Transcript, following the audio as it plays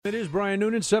It is Brian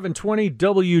Noonan, 720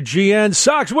 WGN.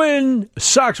 Sox win!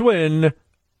 Sox win!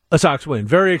 A Sox win.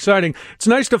 Very exciting. It's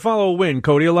nice to follow a win,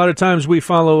 Cody. A lot of times we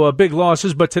follow big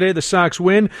losses, but today the Sox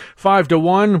win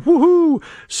 5-1. Woohoo!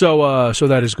 So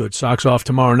that is good. Sox off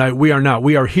tomorrow night. We are not.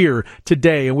 We are here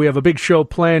today, and we have a big show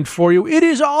planned for you. It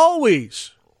is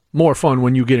always more fun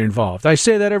when you get involved. I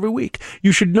say that every week.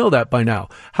 You should know that by now.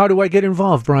 How do I get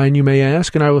involved, Brian, you may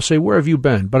ask? And I will say, where have you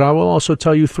been? But I will also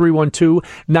tell you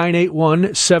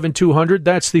 312-981-7200.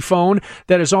 That's the phone.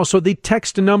 That is also the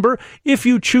text number. If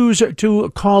you choose to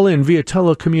call in via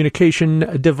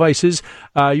telecommunication devices,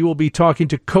 you will be talking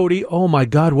to Cody. Oh, my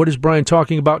God, what is Brian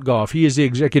talking about? Golf. He is the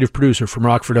executive producer from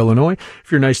Rockford, Illinois.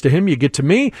 If you're nice to him, you get to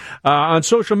me. On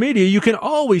social media, you can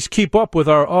always keep up with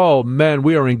our, oh, man,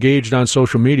 we are engaged on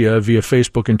social media via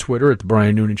Facebook and Twitter at The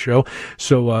Brian Noonan Show.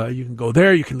 So you can go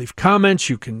there. You can leave comments.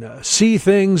 You can see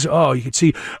things. Oh, you can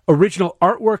see original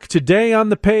artwork today on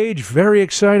the page. Very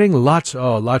exciting. Lots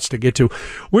to get to.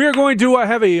 We are going to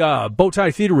have a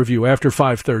Bowtie Theater review after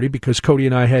 5:30 because Cody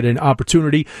and I had an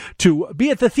opportunity to be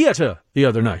at the theater the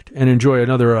other night and enjoy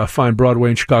another fine Broadway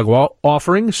and Chicago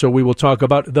offering. So we will talk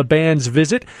about The Band's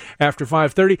Visit after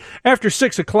 5:30. After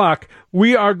 6 o'clock,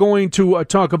 we are going to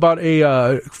talk about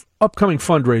a upcoming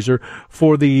fundraiser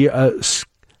for the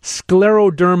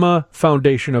Scleroderma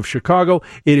Foundation of Chicago.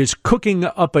 It is cooking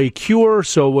up a cure,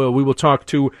 so we will talk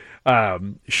to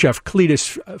Chef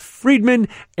Cletus Friedman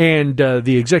and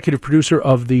the executive producer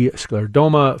of the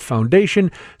Scleroderma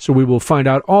Foundation. So we will find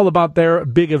out all about their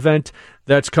big event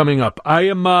that's coming up.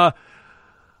 I was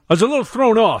a little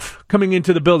thrown off coming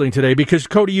into the building today because,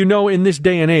 Cody, you know, in this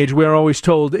day and age, we are always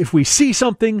told if we see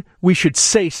something, we should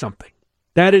say something.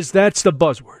 That's the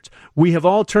buzzwords. We have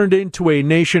all turned into a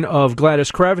nation of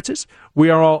Gladys Kravitzes. We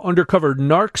are all undercover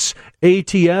narcs,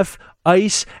 ATF,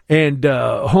 ICE, and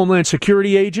Homeland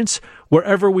Security agents.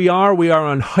 Wherever we are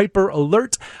on hyper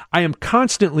alert. I am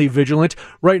constantly vigilant.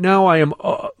 Right now, I am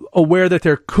aware that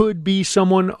there could be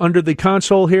someone under the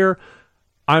console here.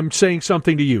 I'm saying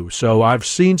something to you. So I've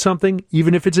seen something,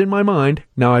 even if it's in my mind.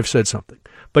 Now I've said something.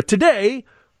 But today,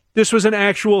 this was an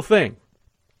actual thing.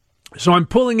 So I'm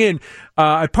pulling in.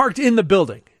 I parked in the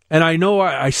building, and I know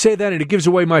I say that, and it gives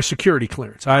away my security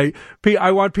clearance. I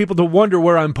want people to wonder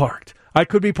where I'm parked. I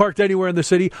could be parked anywhere in the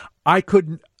city.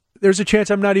 There's a chance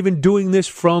I'm not even doing this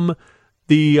from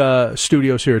the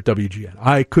studios here at WGN.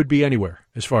 I could be anywhere,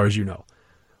 as far as you know.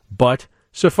 But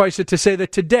suffice it to say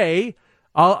that today,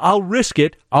 I'll risk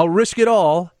it. I'll risk it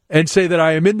all and say that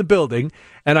I am in the building,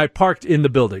 and I parked in the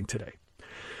building today.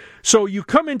 So you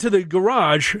come into the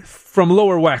garage from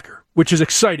Lower Wacker, which is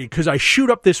exciting because I shoot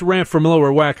up this ramp from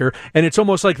Lower Wacker, and it's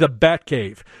almost like the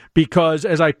Batcave because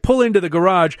as I pull into the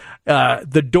garage,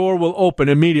 the door will open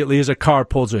immediately as a car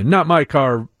pulls in. Not my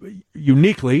car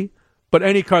uniquely, but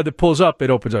any car that pulls up, it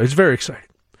opens up. It's very exciting.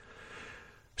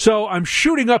 So I'm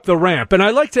shooting up the ramp, and I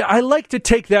like to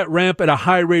take that ramp at a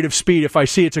high rate of speed if I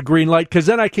see it's a green light, because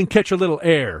then I can catch a little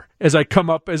air as I come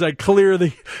up, as I clear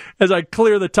the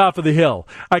top of the hill.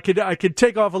 I could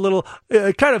take off a little,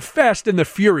 kind of Fast and the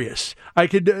Furious. I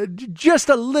could just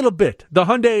a little bit. The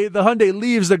Hyundai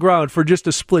leaves the ground for just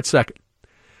a split second.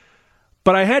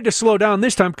 But I had to slow down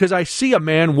this time because I see a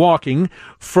man walking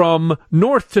from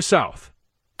north to south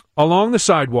along the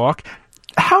sidewalk.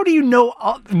 How do you know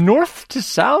north to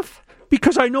south?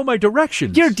 Because I know my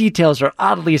directions. Your details are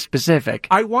oddly specific.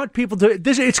 I want people to...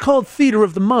 It's called theater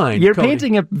of the mind, You're Cody.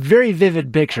 painting a very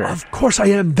vivid picture. Of course I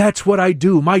am. That's what I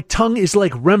do. My tongue is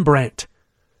like Rembrandt.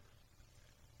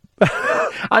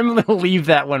 I'm going to leave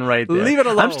that one right there. Leave it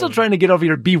alone. I'm still trying to get over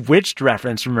your Bewitched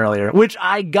reference from earlier, which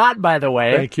I got, by the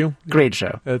way. Thank you. Great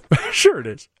show. Sure it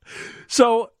is.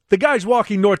 So the guy's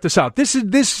walking north to south.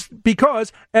 This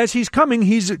because as he's coming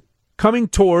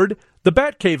toward the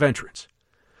Batcave entrance.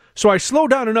 So I slow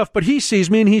down enough, but he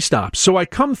sees me and he stops. So I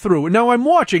come through. And now I'm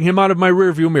watching him out of my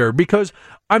rearview mirror because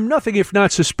I'm nothing if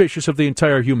not suspicious of the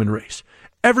entire human race.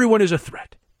 Everyone is a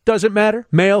threat. Doesn't matter.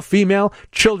 Male, female,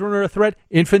 children are a threat.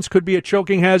 Infants could be a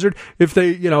choking hazard if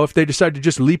they decide to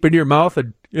just leap into your mouth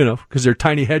and, because their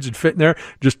tiny heads would fit in there,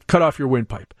 just cut off your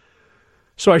windpipe.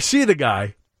 So I see the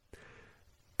guy,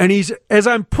 and as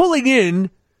I'm pulling in,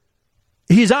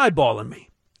 he's eyeballing me.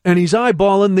 And he's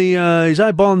eyeballing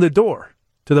the door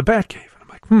to the Batcave. And I'm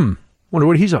like, wonder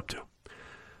what he's up to.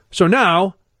 So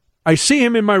now I see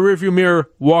him in my rearview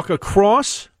mirror walk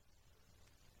across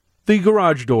the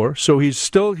garage door. So he's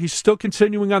still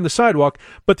continuing on the sidewalk,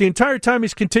 but the entire time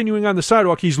he's continuing on the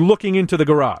sidewalk, he's looking into the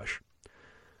garage.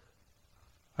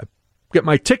 I get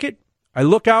my ticket. I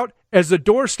look out. As the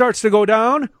door starts to go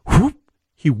down, whoop,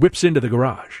 he whips into the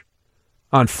garage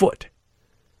on foot.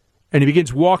 And he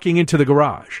begins walking into the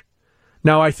garage.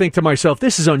 Now, I think to myself,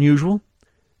 this is unusual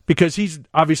because he's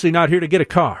obviously not here to get a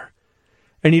car.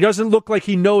 And he doesn't look like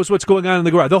he knows what's going on in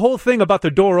the garage. The whole thing about the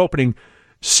door opening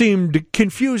seemed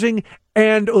confusing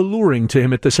and alluring to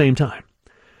him at the same time.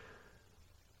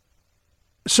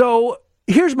 So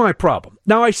here's my problem.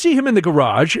 Now, I see him in the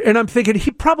garage, and I'm thinking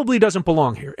he probably doesn't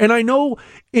belong here. And I know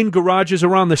in garages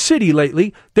around the city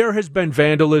lately, there has been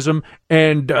vandalism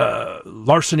and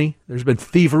larceny. There's been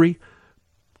thievery.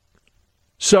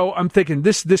 So I'm thinking,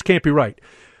 this can't be right.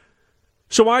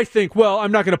 So I think, well,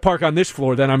 I'm not going to park on this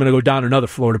floor, then I'm going to go down another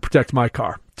floor to protect my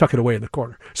car, tuck it away in the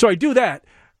corner. So I do that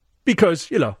because,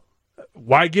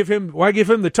 why give him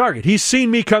the target? He's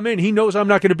seen me come in. He knows I'm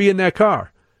not going to be in that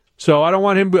car. So I don't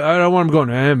want him going,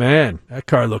 man, that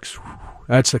car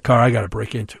that's the car I got to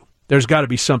break into. There's got to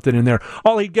be something in there.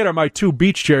 All he'd get are my 2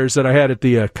 beach chairs that I had at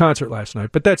the concert last night,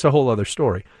 but that's a whole other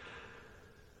story.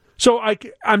 So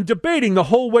I'm debating the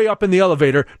whole way up in the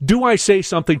elevator, do I say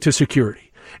something to security?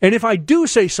 And if I do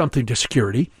say something to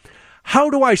security, how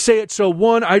do I say it so,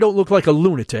 1, I don't look like a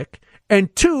lunatic,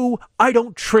 and 2, I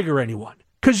don't trigger anyone?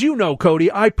 Because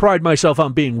Cody, I pride myself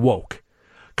on being woke.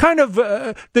 Kind of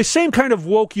the same kind of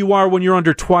woke you are when you're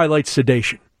under twilight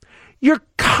sedation. You're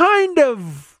kind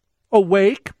of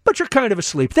awake, but you're kind of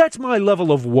asleep. That's my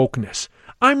level of wokeness.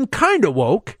 I'm kind of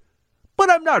woke, but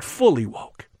I'm not fully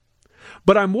woke.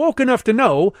 But I'm woke enough to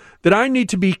know that I need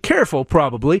to be careful,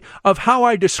 probably, of how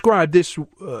I describe this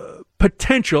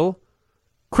potential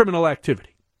criminal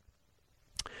activity.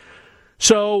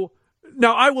 So,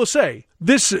 now I will say,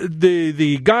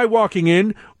 the guy walking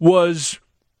in was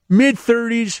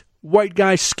mid-30s, white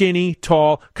guy, skinny,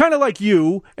 tall, kind of like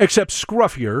you, except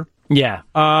scruffier. Yeah.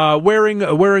 Wearing,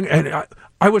 and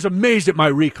I was amazed at my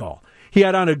recall. He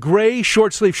had on a gray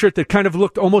short-sleeve shirt that kind of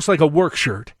looked almost like a work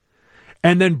shirt.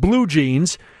 And then blue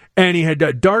jeans, and he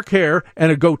had dark hair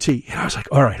and a goatee. And I was like,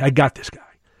 all right, I got this guy.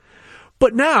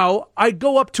 But now I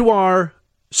go up to our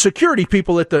security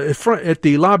people at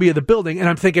the lobby of the building, and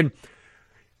I'm thinking,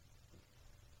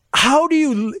 I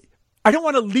don't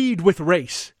want to lead with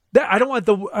race. I don't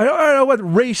want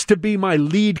race to be my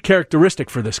lead characteristic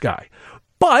for this guy.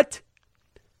 But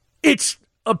it's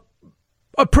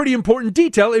a pretty important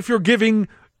detail if you're giving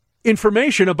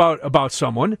information about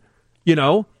someone,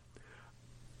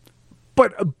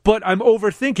 But I'm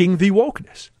overthinking the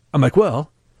wokeness. I'm like,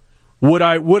 well, would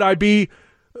I be?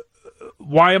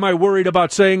 Why am I worried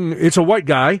about saying it's a white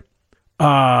guy?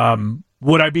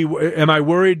 Would I be? Am I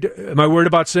worried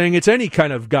about saying it's any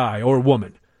kind of guy or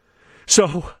woman?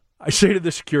 So I say to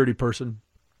the security person,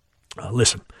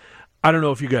 listen, I don't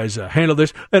know if you guys handle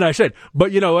this. And I said,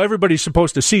 but everybody's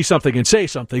supposed to see something and say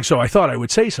something. So I thought I would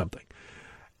say something.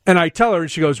 And I tell her, and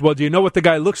she goes, well, do you know what the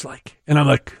guy looks like? And I'm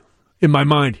like, in my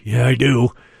mind, yeah, I do.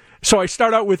 So I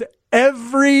start out with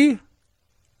every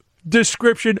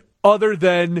description other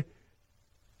than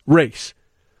race.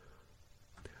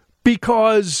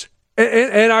 Because,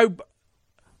 and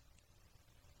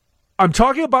I'm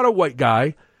talking about a white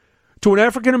guy to an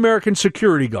African-American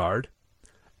security guard,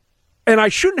 and I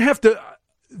shouldn't have to,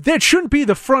 that shouldn't be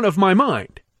the front of my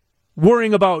mind,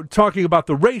 talking about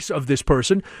the race of this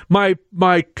person. My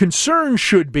concern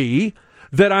should be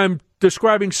that I'm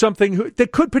describing something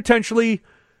that could potentially,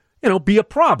 be a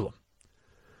problem.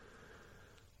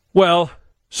 Well,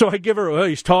 so I give her,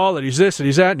 he's tall, and he's this, and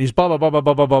he's that, and he's blah, blah, blah, blah,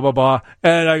 blah, blah, blah, blah, blah.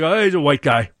 And I go, he's a white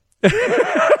guy.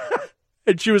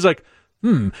 And she was like,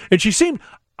 And she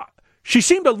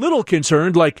seemed a little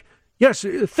concerned, like, yes,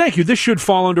 thank you, this should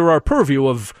fall under our purview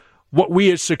of what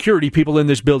we as security people in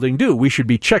this building do. We should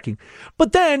be checking.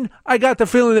 But then I got the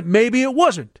feeling that maybe it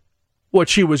wasn't what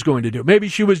she was going to do. Maybe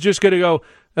she was just going to go,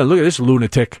 oh, look at this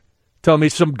lunatic telling me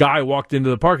some guy walked into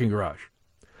the parking garage.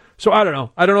 So I don't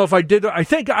know. I don't know if I did.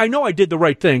 I know I did the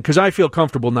right thing because I feel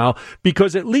comfortable now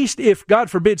because at least if, God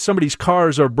forbid, somebody's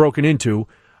cars are broken into,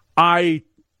 I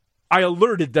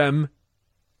alerted them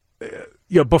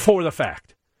before the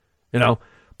fact,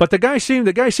 But the guy seemed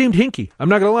hinky. I'm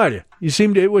not going to lie to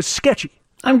you. It was sketchy.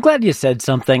 I'm glad you said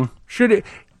something. Do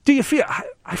you feel?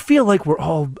 I feel like we're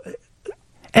all.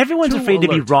 Everyone's afraid to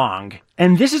be wrong.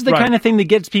 And this is the kind of thing that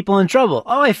gets people in trouble.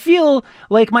 Oh, I feel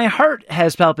like my heart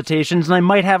has palpitations and I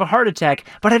might have a heart attack,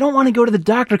 but I don't want to go to the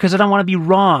doctor because I don't want to be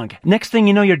wrong. Next thing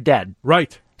you know, you're dead.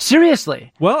 Right.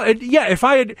 Seriously. Well, if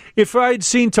I had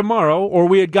seen tomorrow, or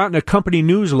we had gotten a company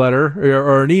newsletter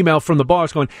or an email from the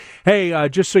boss going, hey,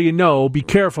 just so you know, be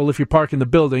careful if you park in the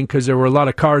building because there were a lot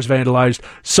of cars vandalized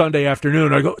Sunday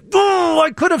afternoon. I go, oh, I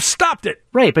could have stopped it.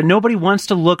 Right, but nobody wants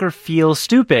to look or feel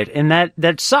stupid, and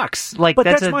that sucks. But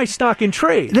that's my stock in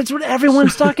trade. That's what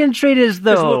everyone's stock in trade is,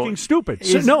 though. It's looking stupid.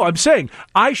 So, no, I'm saying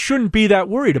I shouldn't be that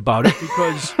worried about it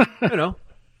because,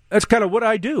 That's kind of what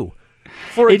I do.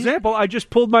 For example, I just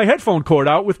pulled my headphone cord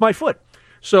out with my foot.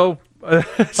 So...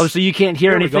 so you can't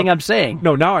hear anything I'm saying?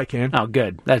 No, now I can. Oh,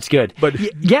 good. That's good. But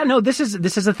this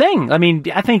is a thing. I mean,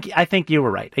 I think you were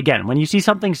right. Again, when you see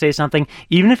something, say something.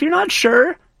 Even if you're not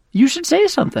sure, you should say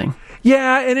something.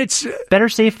 Yeah, and it's better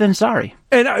safe than sorry.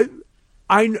 And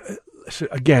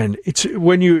again, it's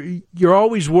when you're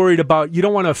always worried about, you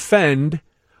don't want to offend,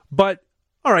 but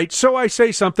all right, so I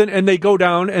say something and they go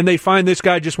down and they find this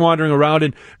guy just wandering around,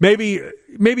 and maybe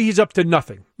he's up to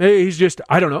nothing. Maybe he's just,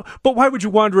 I don't know. But why would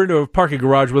you wander into a parking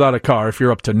garage without a car if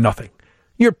you're up to nothing?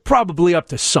 You're probably up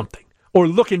to something or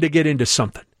looking to get into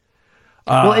something.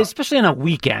 Well, especially on a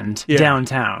weekend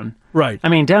downtown. Right. I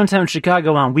mean, downtown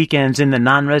Chicago on weekends in the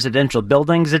non-residential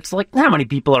buildings, it's like, how many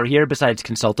people are here besides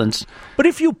consultants? But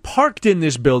if you parked in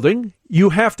this building,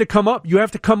 you have to come up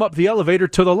the elevator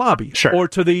to the lobby. Sure.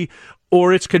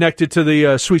 Or it's connected to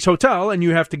the Suites Hotel, and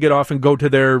you have to get off and go to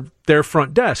their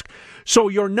front desk.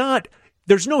 So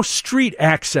there's no street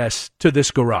access to this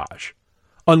garage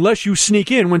unless you sneak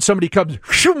in when somebody comes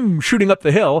shooting up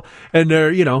the hill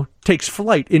and takes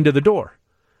flight into the door.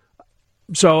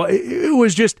 So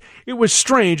it was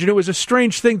strange, and it was a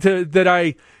strange thing that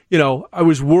I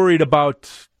was worried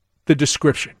about the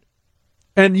description.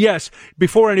 And yes,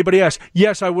 before anybody asks,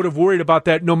 yes, I would have worried about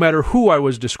that no matter who I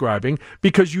was describing,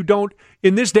 because you don't,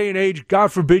 in this day and age,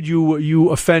 God forbid you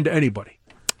offend anybody.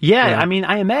 Yeah, I mean,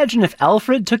 I imagine if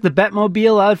Alfred took the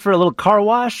Batmobile out for a little car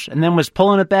wash and then was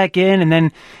pulling it back in and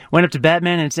then went up to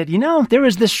Batman and said, there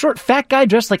was this short fat guy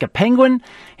dressed like a penguin,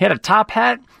 he had a top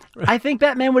hat. I think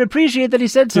Batman would appreciate that he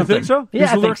said something. You think so?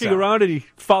 Yeah, He's lurking around and he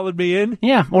followed me in?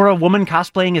 Yeah, or a woman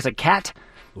cosplaying as a cat.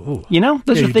 Ooh. Those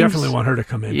are you things. Definitely want her to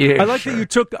come in. Yeah, I like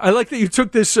that you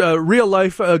took this real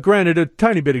life, granted a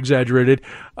tiny bit exaggerated,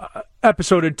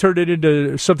 episode and turned it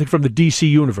into something from the DC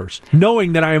universe,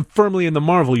 knowing that I am firmly in the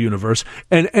Marvel universe,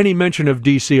 and any mention of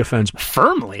DC offends me.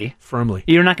 Firmly.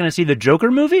 You're not going to see the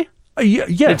Joker movie? Yes,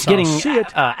 it's getting It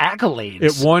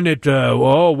accolades.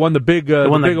 won the big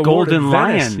Golden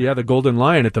Lion. Yeah, the Golden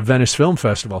Lion at the Venice Film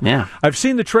Festival. Yeah, I've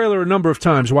seen the trailer a number of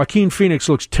times. Joaquin Phoenix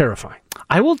looks terrifying.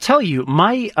 I will tell you,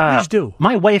 my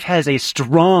wife has a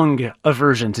strong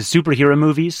aversion to superhero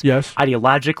movies. Yes,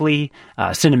 ideologically,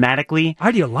 cinematically.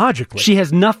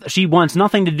 Ideologically, She wants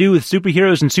nothing to do with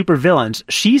superheroes and supervillains.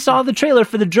 She saw the trailer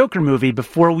for the Joker movie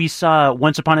before we saw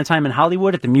Once Upon a Time in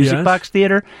Hollywood at the Music Box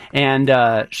Theater, and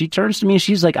she turns to me and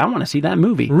she's like, "I want to see that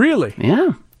movie." Really?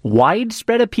 Yeah.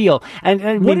 Widespread appeal.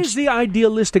 And what is the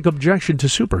idealistic objection to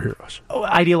superheroes?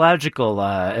 Ideological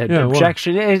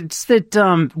objection. It's that,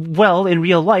 in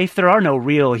real life, there are no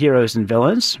real heroes and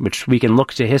villains, which we can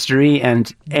look to history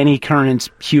and any current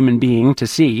human being to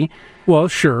see. Well,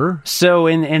 sure. So,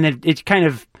 it kind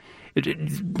of...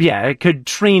 it could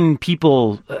train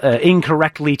people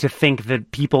incorrectly to think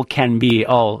that people can be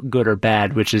all good or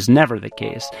bad, which is never the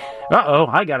case. Uh-oh,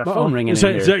 I got a phone ringing in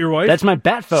here. Is that your wife? That's my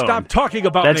bat phone. Stop talking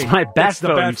about me. That's my bat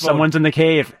phone. Someone's in the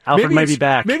cave. Alfred might be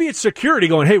back. Maybe it's security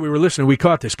going, hey, we were listening. We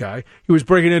caught this guy. He was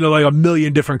breaking into like 1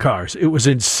 million different cars. It was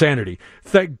insanity.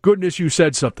 Thank goodness you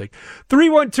said something.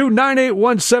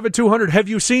 312-981-7200. Have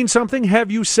you seen something? Have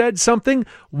you said something?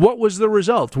 What was the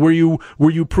result? Were you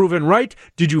proven right?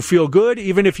 Did you feel good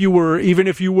even if you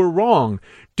were wrong?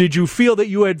 Did you feel that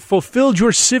you had fulfilled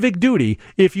your civic duty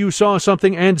if you saw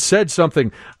something and said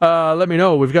something? Let me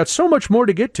know. We've got so much more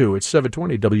to get to. It's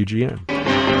 720 WGN.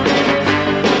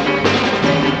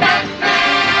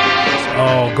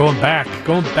 Oh, going back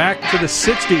to the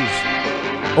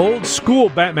 60s. Old school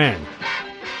Batman.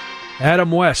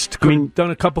 Adam West. Done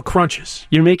a couple crunches.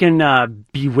 You're making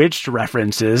Bewitched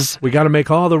references. We got to make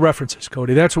all the references,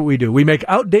 Cody. That's what we do. We make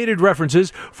outdated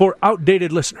references for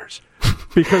outdated listeners.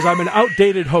 Because I'm an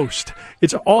outdated host.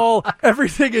 It's all,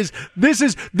 everything is, this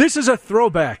is a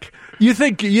throwback. You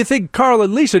think Carl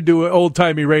and Lisa do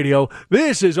old-timey radio.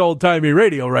 This is old-timey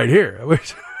radio right here.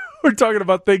 We're talking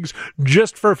about things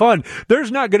just for fun.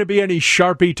 There's not going to be any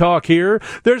Sharpie talk here.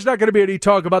 There's not going to be any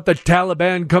talk about the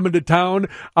Taliban coming to town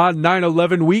on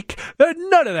 9/11 week.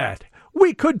 None of that.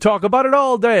 We could talk about it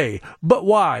all day, but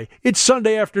why? It's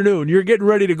Sunday afternoon. You're getting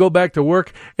ready to go back to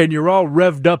work, and you're all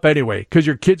revved up anyway because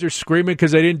your kids are screaming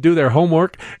because they didn't do their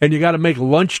homework, and you got to make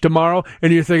lunch tomorrow,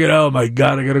 and you're thinking, oh, my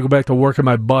God, I got to go back to work, and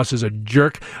my boss is a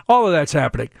jerk. All of that's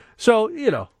happening. So,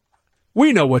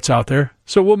 we know what's out there,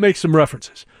 so we'll make some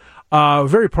references.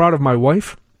 Very proud of my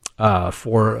wife.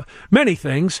 For many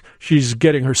things. She's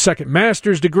getting her second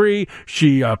master's degree.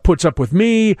 She puts up with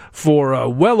me for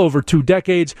well over 2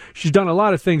 decades. She's done a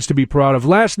lot of things to be proud of.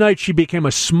 Last night, she became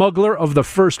a smuggler of the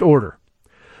first order.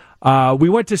 We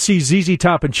went to see ZZ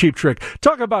Top and Cheap Trick.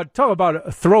 Talk about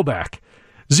a throwback.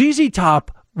 ZZ Top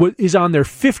is on their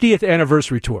 50th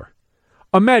anniversary tour.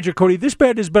 Imagine, Cody, this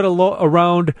band has been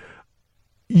around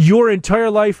your entire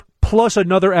life plus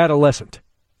another adolescent.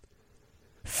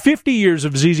 50 years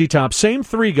of ZZ Top, same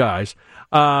three guys.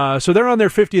 So they're on their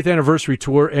 50th anniversary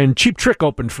tour, and Cheap Trick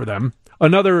opened for them.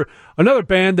 Another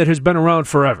band that has been around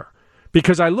forever.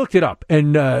 Because I looked it up,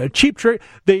 and Cheap Trick,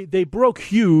 they broke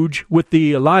huge with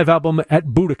the live album at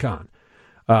Budokan.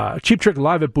 Cheap Trick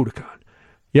live at Budokan.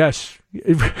 Yes.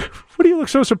 What do you look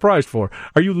so surprised for?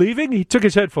 Are you leaving? He took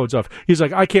his headphones off. He's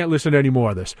like, I can't listen to any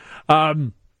more of this.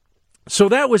 So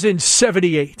that was in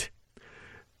 78.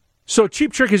 So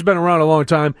Cheap Trick has been around a long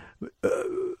time.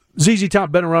 ZZ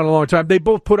Top been around a long time. They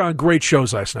both put on great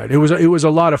shows last night. It was a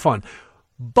lot of fun.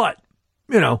 But,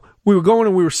 we were going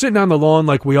and we were sitting on the lawn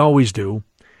like we always do.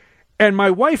 And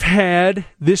my wife had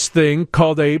this thing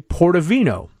called a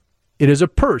Portofino. It is a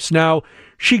purse. Now,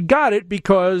 she got it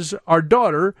because our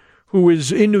daughter, who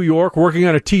is in New York working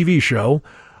on a TV show,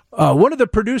 one of the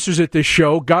producers at this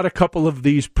show got a couple of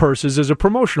these purses as a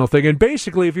promotional thing. And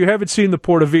basically, if you haven't seen the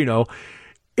Portofino,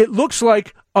 it looks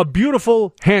like a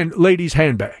beautiful lady's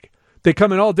handbag. They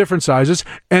come in all different sizes,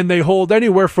 and they hold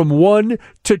anywhere from 1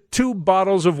 to 2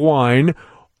 bottles of wine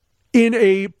in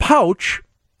a pouch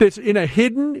that's in a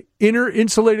hidden inner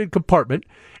insulated compartment.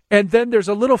 And then there's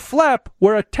a little flap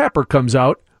where a tapper comes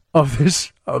out of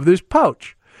this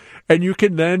pouch. And you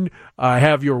can then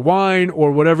have your wine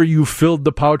or whatever you filled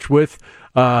the pouch with.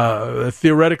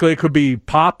 Theoretically, it could be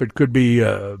pop. It could be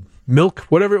milk,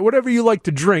 whatever you like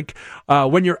to drink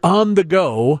when you're on the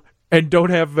go and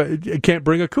can't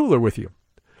bring a cooler with you.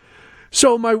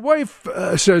 So my wife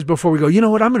says before we go, you know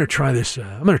what? I'm going to try this.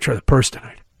 I'm going to try the purse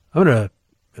tonight. I'm going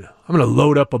to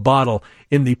load up a bottle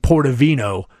in the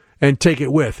Portofino and take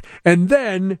it with. And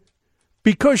then,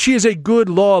 because she is a good,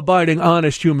 law-abiding,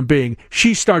 honest human being,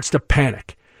 she starts to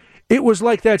panic. It was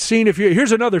like that scene.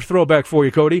 Here's another throwback for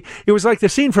you, Cody. It was like the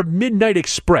scene from Midnight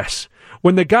Express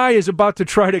when the guy is about to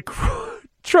try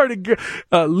to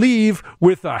leave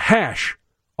with a hash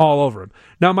all over him.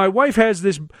 Now, my wife has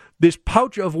this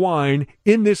pouch of wine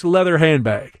in this leather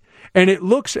handbag, and it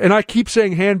looks, and I keep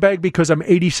saying handbag because I'm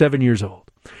 87 years old,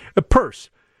 a purse,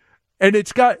 and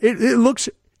it looks.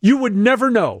 You would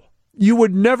never know. You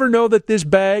would never know that this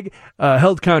bag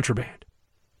held contraband.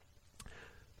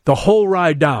 The whole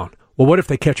ride down. Well, what if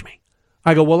they catch me?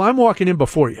 I go, well, I'm walking in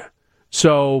before you.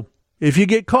 So if you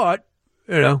get caught,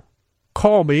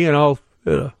 call me and I'll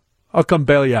come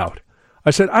bail you out. I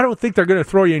said, I don't think they're going to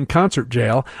throw you in concert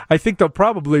jail. I think they'll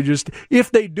probably just, if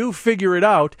they do figure it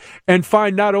out and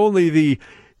find not only the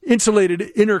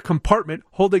insulated inner compartment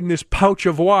holding this pouch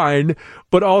of wine,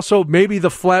 but also maybe the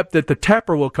flap that the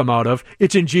tapper will come out of.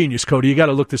 It's ingenious, Cody. You got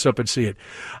to look this up and see it.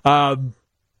 I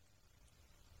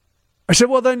said,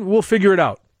 well, then we'll figure it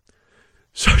out.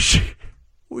 So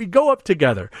we go up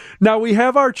together. Now we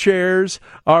have our chairs,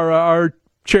 our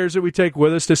chairs that we take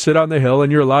with us to sit on the hill,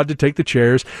 and you're allowed to take the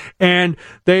chairs. And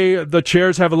the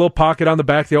chairs have a little pocket on the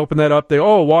back. They open that up.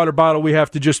 Water bottle, we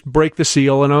have to just break the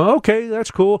seal. And okay,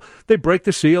 that's cool. They break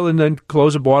the seal and then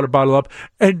close the water bottle up.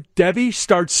 And Debbie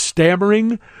starts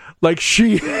stammering like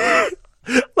she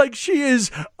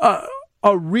is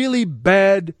a really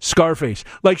bad Scarface.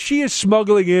 Like she is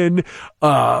smuggling in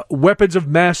weapons of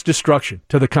mass destruction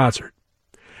to the concert.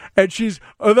 And she's...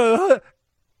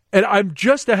 and I'm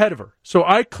just ahead of her. So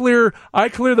I clear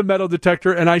the metal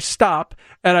detector, and I stop,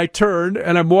 and I turn,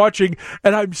 and I'm watching,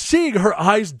 and I'm seeing her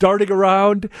eyes darting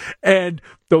around, and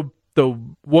the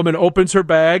woman opens her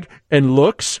bag and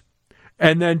looks,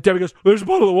 and then Debbie goes, there's a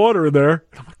bottle of water in there.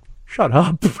 And I'm like, shut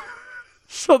up.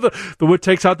 So the woman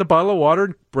takes out the bottle of water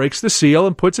and breaks the seal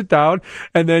and puts it down,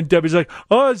 and then Debbie's like,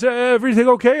 oh, is everything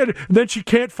okay? And then she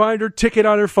can't find her ticket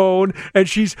on her phone, and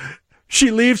She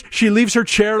leaves her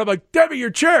chair, and I'm like, Debbie, your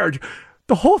chair.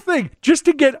 The whole thing, just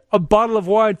to get a bottle of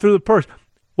wine through the purse.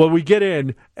 Well, we get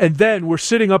in, and then we're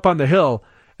sitting up on the hill,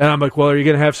 and I'm like, well, are you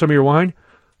going to have some of your wine?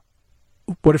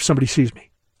 What if somebody sees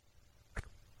me?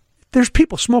 There's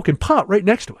people smoking pot right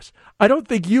next to us. I don't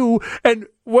think and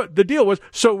what the deal was,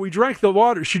 so we drank the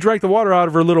water. She drank the water out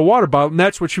of her little water bottle, and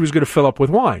that's what she was going to fill up with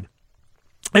wine.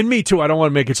 And me too. I don't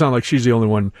want to make it sound like she's the only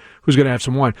one who's going to have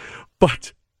some wine.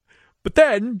 But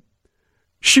then...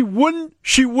 She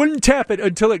wouldn't tap it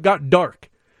until it got dark.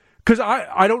 Because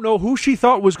I don't know who she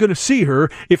thought was going to see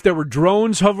her, if there were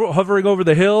drones hovering over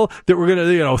the hill, that were going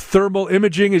to, thermal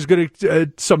imaging is going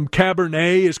to, some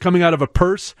Cabernet is coming out of a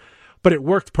purse. But it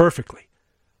worked perfectly.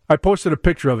 I posted a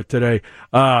picture of it today.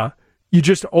 You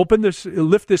just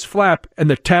lift this flap, and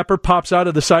the tapper pops out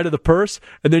of the side of the purse,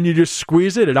 and then you just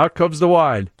squeeze it, and out comes the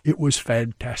wine. It was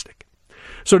fantastic.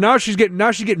 So now she's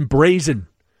getting brazen.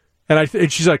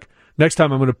 And she's like, Next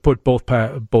time I'm going to put both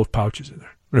pouches in there.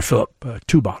 I'm going to fill up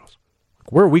 2 bottles.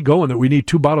 Where are we going that we need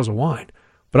 2 bottles of wine?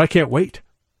 But I can't wait.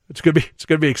 It's going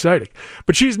to be exciting.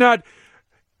 But she's not.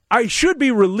 I should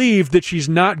be relieved that she's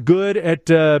not good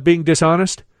at being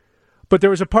dishonest. But there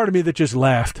was a part of me that just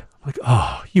laughed. I'm like,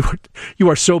 oh, you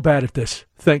are so bad at this.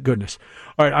 Thank goodness.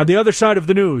 All right, on the other side of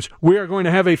the news, we are going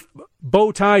to have a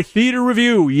bow tie theater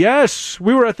review. Yes,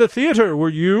 we were at the theater. Were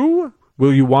you?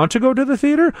 Will you want to go to the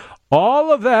theater?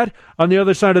 All of that on the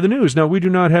other side of the news. Now, we do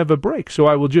not have a break, so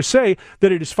I will just say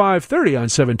that it is 5:30 on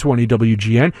 720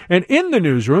 WGN, and in the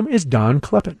newsroom is Don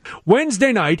Kleppen.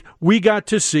 Wednesday night, we got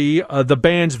to see The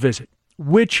Band's Visit,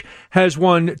 which has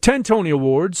won 10 Tony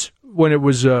Awards when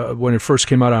it first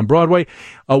came out on Broadway.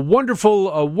 A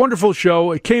wonderful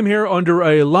show. It came here under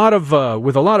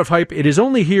with a lot of hype. It is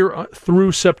only here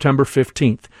through September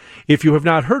 15th. If you have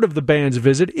not heard of The Band's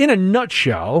Visit, in a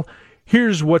nutshell,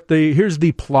 here's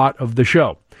the plot of the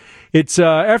show. It's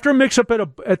after a mix-up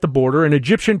at the border, an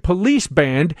Egyptian police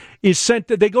band is sent.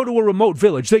 They go to a remote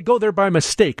village. They go there by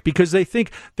mistake because they think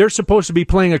they're supposed to be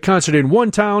playing a concert in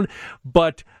one town,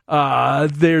 but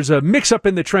there's a mix-up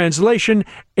in the translation,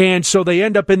 and so they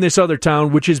end up in this other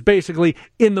town, which is basically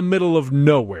in the middle of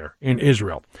nowhere in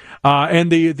Israel. And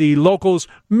the locals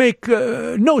make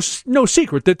no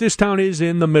secret that this town is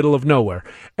in the middle of nowhere,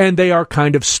 and they are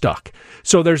kind of stuck.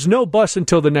 So there's no bus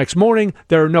until the next morning.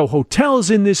 There are no hotels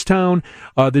in this town,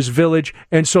 this village,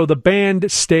 and so the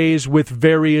band stays with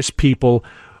various people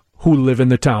who live in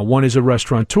the town. One is a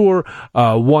restaurateur,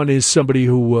 one is somebody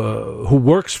who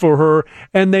works for her,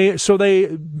 and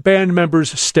band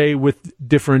members stay with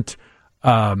different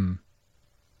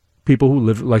people who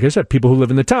live, like I said, people who live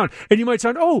in the town. And you might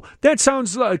sound, oh, that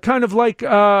sounds kind of like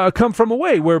Come From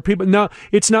Away, where people, no,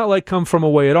 it's not like Come From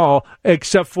Away at all,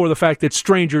 except for the fact that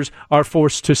strangers are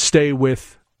forced to stay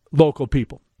with local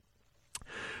people.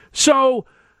 So,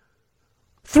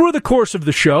 through the course of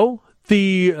the show,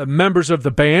 the members of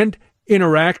the band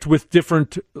interact with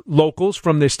different locals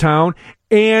from this town,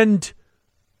 and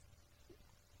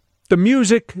the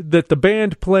music that the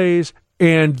band plays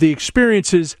and the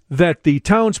experiences that the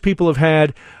townspeople have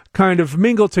had kind of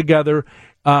mingle together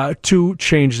to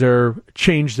change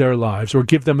their lives or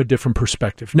give them a different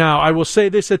perspective. Now, I will say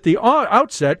this at the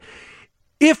outset.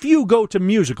 If you go to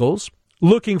musicals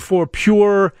looking for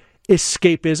pure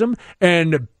escapism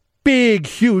and big,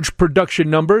 huge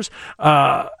production numbers,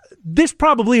 this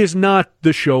probably is not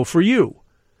the show for you,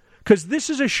 because this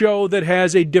is a show that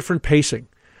has a different pacing.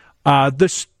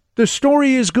 The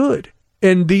story is good,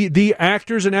 and the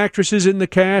actors and actresses in the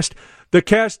cast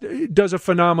does a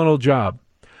phenomenal job.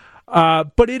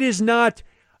 But it is not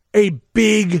a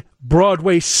big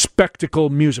Broadway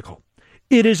spectacle musical.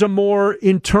 It is a more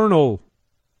internal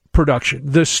production.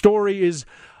 The story is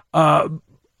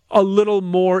a little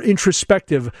more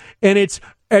introspective, and it's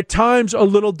at times a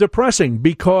little depressing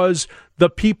because the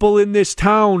people in this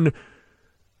town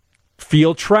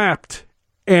feel trapped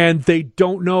and they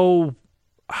don't know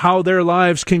how their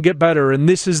lives can get better, and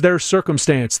this is their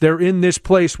circumstance. They're in this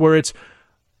place where it's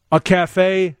a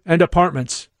cafe and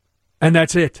apartments, and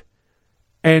that's it.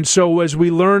 And so as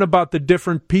we learn about the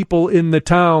different people in the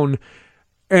town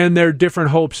and their different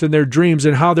hopes and their dreams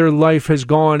and how their life has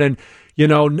gone, and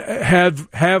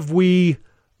have we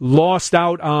lost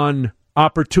out on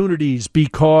opportunities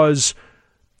because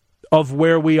of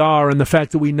where we are and the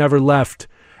fact that we never left,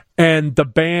 and the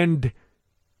band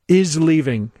is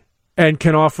leaving and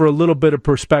can offer a little bit of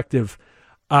perspective.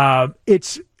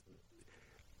 It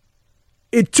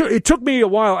took me a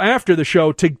while after the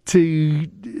show to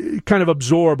kind of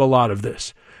absorb a lot of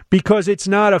this, because it's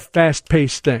not a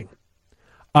fast-paced thing.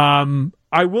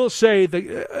 I will say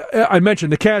that I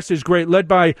mentioned the cast is great, led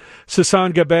by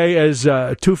Sasan Gabay as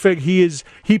Tufik.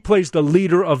 He plays the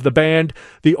leader of the band,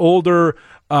 the older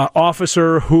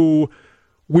officer who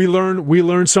we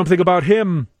learn something about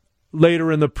him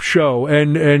later in the show,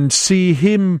 and see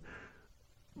him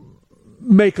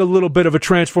make a little bit of a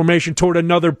transformation toward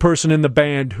another person in the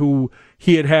band who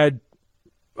he had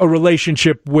a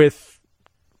relationship with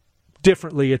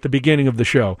differently at the beginning of the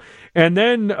show. And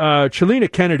then Chelina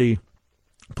Kennedy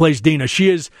plays Dina. She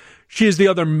is the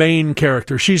other main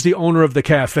character. She's the owner of the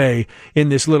cafe in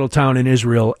this little town in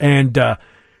Israel, and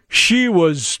she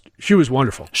was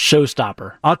wonderful.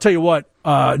 Showstopper. I'll tell you what.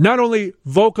 Not only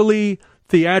vocally,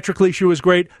 theatrically, she was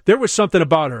great. There was something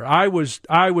about her. I was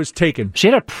taken. She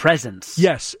had a presence.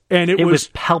 Yes, and it was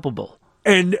palpable.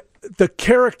 And the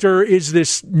character is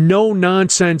this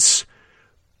no-nonsense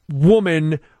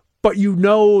woman, but you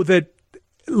know that,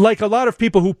 like a lot of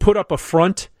people who put up a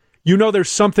front, you know there's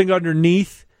something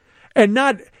underneath, and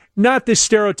not this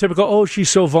stereotypical, oh, she's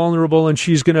so vulnerable and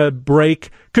she's going to break.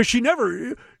 Because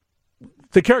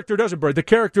the character doesn't break. The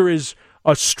character is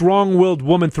a strong-willed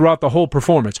woman throughout the whole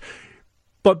performance.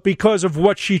 But because of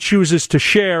what she chooses to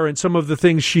share and some of the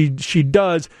things she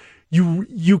does,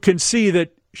 you can see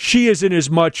that she isn't as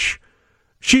much,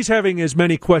 she's having as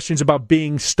many questions about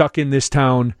being stuck in this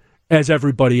town as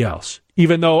everybody else.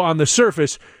 Even though on the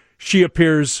surface, she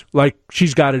appears like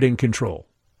she's got it in control.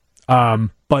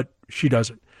 But she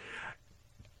doesn't.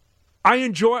 I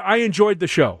enjoyed the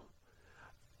show.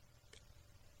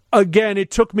 Again, it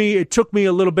took me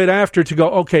a little bit after to go,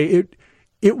 okay,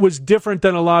 it was different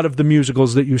than a lot of the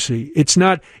musicals that you see. It's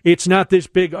not this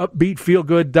big upbeat feel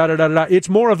good da da da da. It's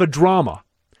more of a drama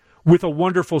with a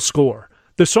wonderful score.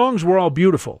 The songs were all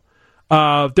beautiful.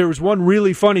 There was one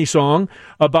really funny song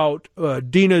about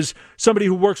somebody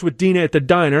who works with Dina at the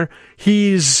diner.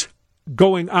 He's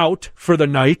going out for the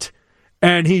night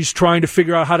and he's trying to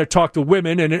figure out how to talk to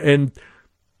women and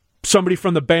somebody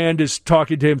from the band is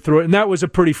talking to him through it, and that was a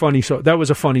pretty funny song. That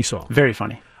was a funny song. Very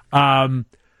funny.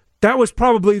 That was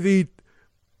probably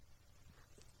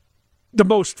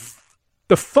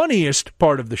the funniest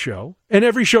part of the show. And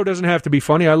every show doesn't have to be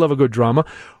funny. I love a good drama.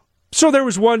 So there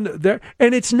was one there,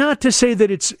 and it's not to say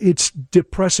that it's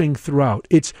depressing throughout.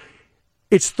 It's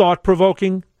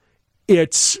thought-provoking.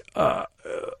 It's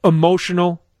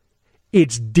emotional.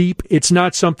 It's deep. It's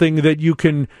not something that you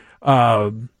can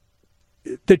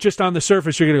that just on the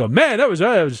surface you're going to go, man, that was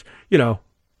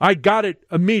I got it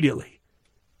immediately.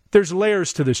 There's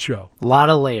layers to this show. A lot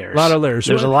of layers.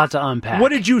 There's a lot to unpack. What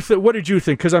did you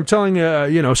think? Because I'm telling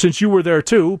you, since you were there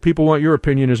too, people want your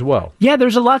opinion as well. Yeah,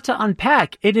 there's a lot to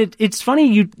unpack. It's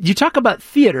funny, you talk about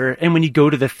theater, and when you go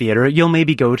to the theater, you'll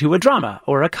maybe go to a drama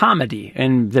or a comedy,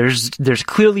 and there's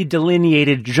clearly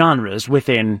delineated genres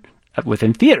within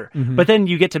theater. Mm-hmm. But then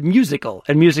you get to musical,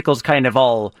 and musical's kind of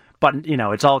all... But,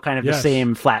 it's all kind of the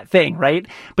same flat thing, right?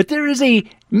 But there is a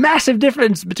massive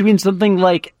difference between something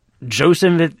like Joseph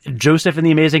and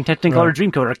the Amazing Technicolor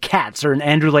Dreamcoat, or Cats, or an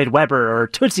Andrew Lloyd Webber, or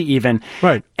Tootsie even.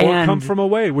 Right. Or Come From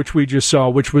Away, which we just saw,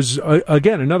 which was,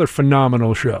 again, another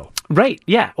phenomenal show. Right,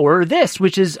 yeah. Or this,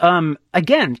 which is,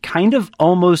 again, kind of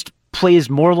almost plays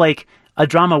more like a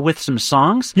drama with some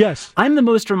songs. Yes. I'm the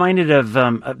most reminded of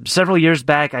several years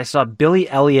back, I saw Billy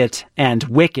Elliot and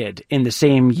Wicked in the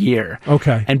same year.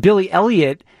 Okay. And Billy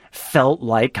Elliot felt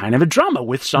like kind of a drama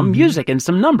with some music and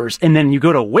some numbers. And then you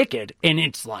go to Wicked, and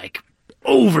it's like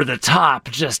over the top,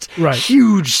 just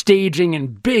huge staging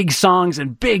and big songs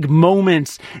and big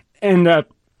moments. And are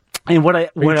you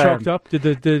choked up?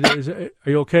 Are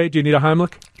you okay? Do you need a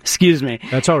Heimlich? Excuse me.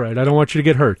 That's all right. I don't want you to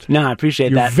get hurt. No, I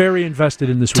appreciate that. You're very invested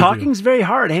in this Talking's review. very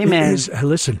hard. Hey, man.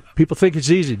 Listen, people think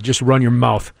it's easy. Just run your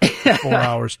mouth. 4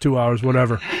 hours, 2 hours,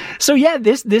 whatever. So, yeah,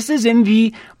 this is in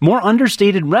the more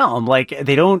understated realm. Like,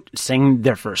 they don't sing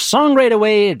their first song right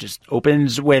away. It just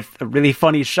opens with a really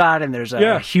funny shot, and there's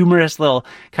a humorous little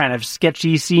kind of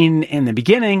sketchy scene in the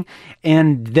beginning,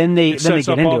 and then they get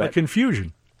into all the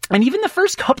confusion. And even the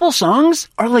first couple songs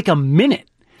are like a minute.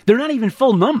 They're not even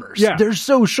full numbers. Yeah. They're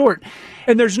so short.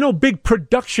 And there's no big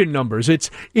production numbers.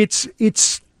 It's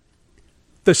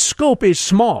the scope is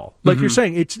small. Like you're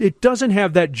saying, it doesn't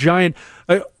have that giant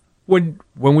when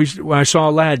I saw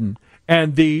Aladdin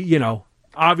and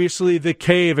obviously the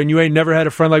cave and You Ain't Never Had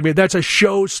a Friend Like Me, that's a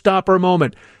showstopper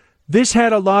moment. This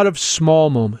had a lot of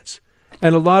small moments,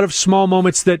 and a lot of small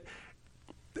moments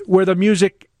where the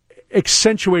music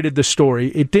accentuated the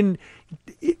story.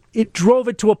 It drove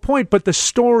it to a point, but the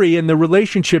story and the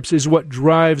relationships is what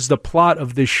drives the plot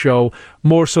of this show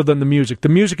more so than the music. The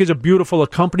music is a beautiful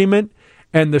accompaniment,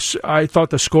 and I thought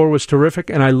the score was terrific,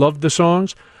 and I loved the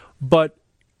songs, but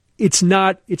it's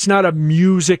not a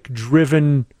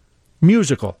music-driven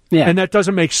musical. Yeah. And that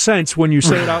doesn't make sense when you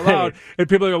say it out loud, and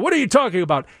people go, what are you talking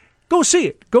about? Go see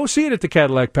it. Go see it at the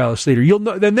Cadillac Palace Theater. You'll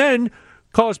know, and then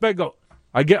call us back and go,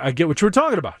 I get what you were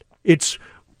talking about.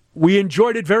 We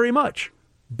enjoyed it very much,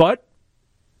 but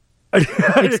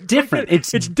it's different.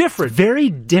 It's different. Very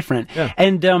different. Yeah.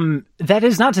 And that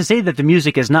is not to say that the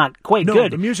music is not quite good. No,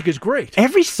 the music is great.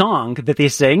 Every song that they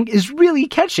sing is really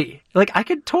catchy. Like, I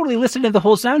could totally listen to the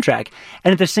whole soundtrack.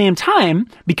 And at the same time,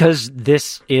 because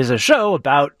this is a show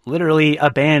about literally a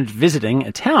band visiting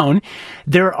a town,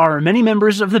 there are many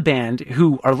members of the band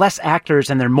who are less actors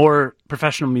and they're more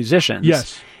professional musicians.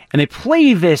 Yes. And they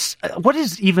play this. What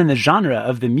is even the genre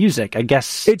of the music? I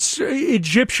guess it's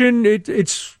Egyptian.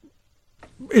 It's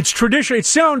traditional. It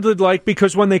sounded like,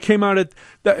 because when they came out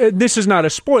this is not a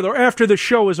spoiler. After the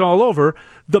show is all over,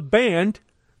 the band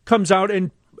comes out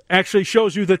and actually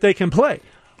shows you that they can play.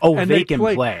 Oh, and they can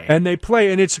play. And they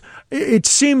play, and it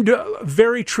seemed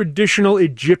very traditional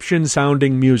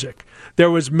Egyptian-sounding music.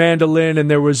 There was mandolin, and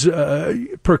there was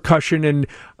percussion, and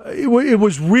it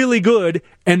was really good,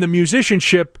 and the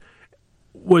musicianship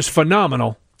was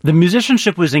phenomenal. The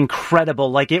musicianship was incredible.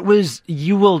 Like, it was,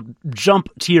 you will jump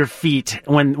to your feet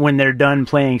when they're done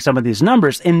playing some of these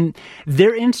numbers. And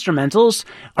their instrumentals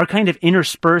are kind of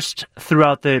interspersed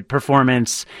throughout the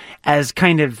performance as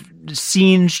kind of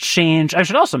scenes change. I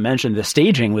should also mention the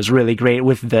staging was really great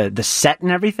with the set and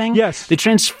everything. Yes. They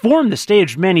transformed the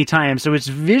stage many times, so it's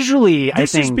visually,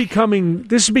 this is becoming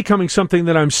something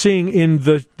that I'm seeing in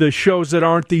the shows that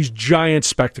aren't these giant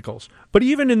spectacles. But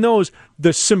even in those,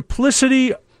 the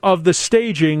simplicity of the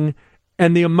staging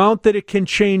and the amount that it can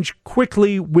change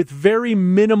quickly with very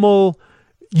minimal,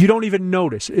 you don't even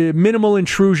notice, minimal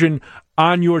intrusion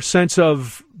on your sense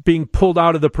of being pulled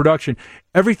out of the production.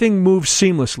 Everything moves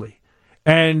seamlessly.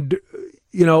 And,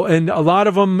 and a lot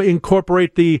of them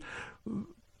incorporate the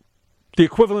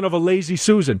equivalent of a lazy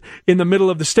Susan in the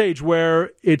middle of the stage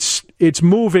where it's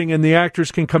moving and the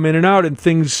actors can come in and out and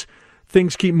things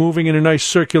keep moving in a nice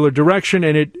circular direction,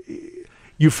 and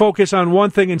you focus on one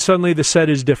thing and suddenly the set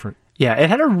is different. Yeah, it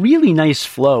had a really nice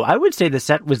flow. I would say the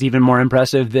set was even more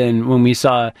impressive than when we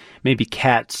saw maybe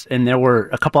Cats, and there were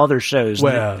a couple other shows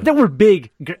that were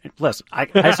big. Listen,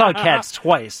 I saw Cats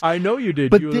twice. I know you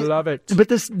did. But you love it. But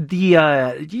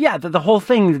the whole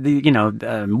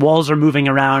thing, walls are moving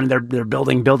around. They're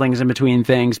building buildings in between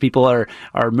things. People are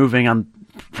moving on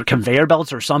conveyor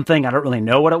belts or something. I don't really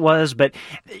know what it was, but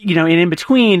and in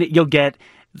between you'll get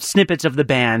snippets of the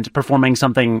band performing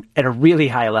something at a really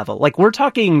high level. Like, we're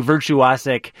talking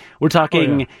virtuosic, we're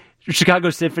talking Chicago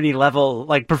Symphony level,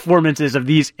 like, performances of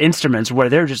these instruments where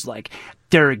they're just like,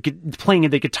 they're playing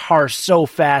the guitar so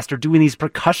fast or doing these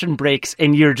percussion breaks,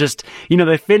 and you're just,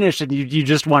 they finish and you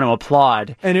just want to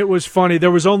applaud. And it was funny.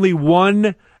 There was only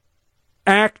one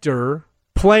actor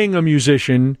playing a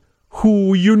musician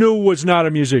who you knew was not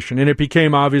a musician, and it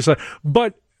became obvious.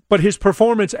 But his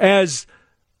performance as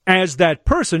that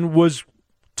person was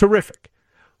terrific.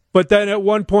 But then at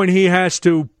one point he has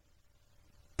to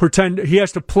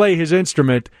play his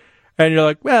instrument, and you're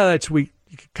like, well, you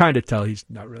can kind of tell he's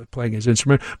not really playing his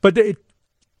instrument. But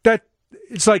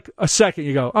it's like a second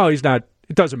you go, oh, he's not,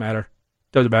 it doesn't matter.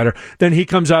 Then he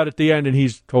comes out at the end and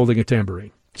he's holding a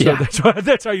tambourine. So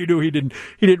that's how you knew he didn't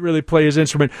really play his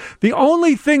instrument. The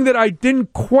only thing that I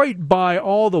didn't quite buy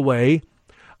all the way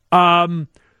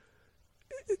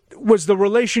was the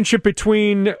relationship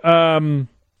between the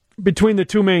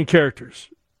two main characters,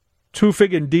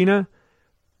 Tufik and Dina,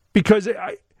 because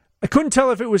I couldn't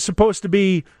tell if it was supposed to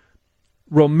be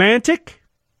romantic,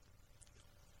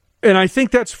 and I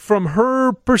think that's from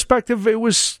her perspective it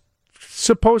was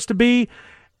supposed to be,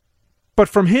 but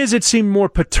from his it seemed more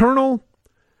paternal,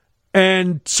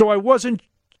 and so I wasn't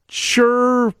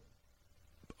sure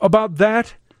about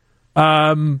that.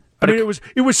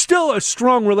 It was still a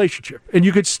strong relationship, and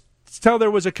you could tell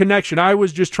there was a connection. I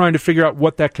was just trying to figure out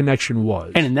what that connection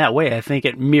was. And in that way, I think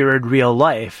it mirrored real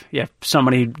life. You have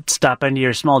somebody stop into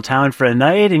your small town for a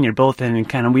night, and you're both in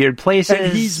kind of weird places.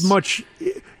 And he's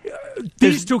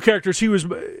these two characters,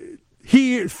 in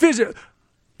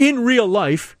real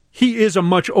life, he is a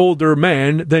much older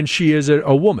man than she is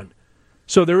a woman.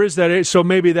 So there is that. So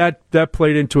maybe that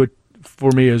played into it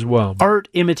for me as well. Art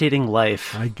imitating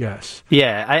life, I guess.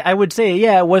 Yeah, I would say,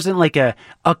 it wasn't like a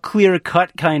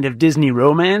clear-cut kind of Disney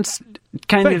romance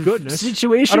kind Thank of goodness.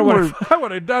 situation. I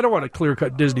don't want a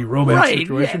clear-cut Disney romance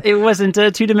situation. Yeah, it wasn't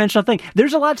a two-dimensional thing.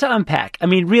 There's a lot to unpack. I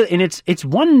mean, really, and it's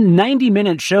one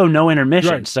 90-minute show, no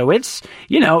intermission. Right. So it's,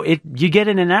 you get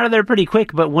in and out of there pretty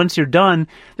quick, but once you're done,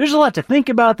 there's a lot to think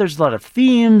about. There's a lot of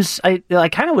themes. I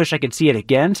kind of wish I could see it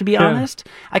again, to be honest.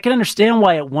 I can understand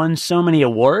why it won so many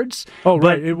awards. Oh,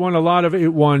 right. It won a lot of it.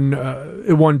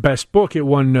 Won Best Book. It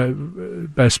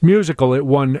won Best Musical. It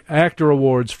won Actor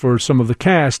Awards for some of the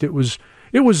cast. It was,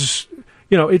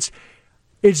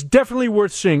 it's definitely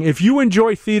worth seeing. If you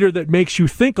enjoy theater that makes you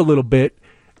think a little bit,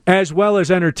 as well as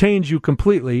entertains you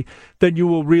completely, then you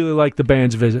will really like The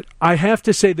Band's Visit. I have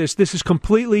to say this is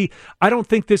completely, I don't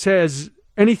think this has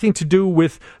anything to do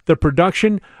with the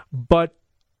production, but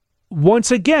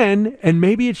once again, and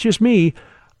maybe it's just me,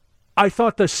 I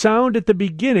thought the sound at the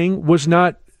beginning was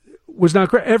not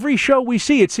great. Every show we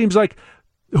see, it seems like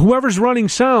whoever's running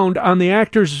sound on the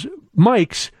actors'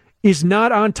 mics is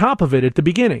not on top of it at the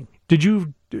beginning. Did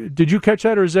you catch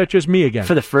that, or is that just me again?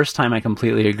 For the first time, I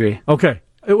completely agree. Okay.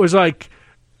 It was like,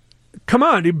 come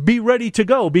on, be ready to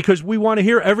go, because we want to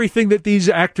hear everything that these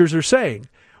actors are saying.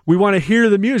 We want to hear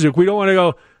the music. We don't want to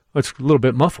go, it's a little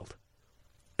bit muffled.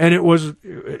 And it was,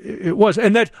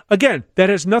 and that, again, that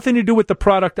has nothing to do with the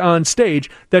product on stage.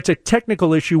 That's a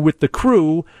technical issue with the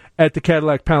crew at the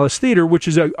Cadillac Palace Theater, which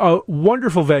is a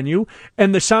wonderful venue,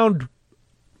 and the sound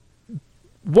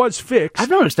was fixed. I've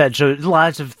noticed that show.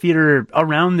 Lots of theater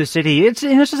around the city. It's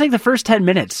just like the first 10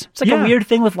 minutes. It's like a weird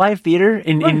thing with live theater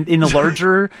in the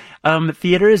larger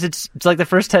theaters. It's like the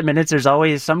first 10 minutes. There's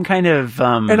always some kind of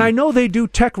and I know they do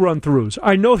tech run-throughs.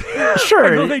 I know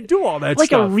they do all that like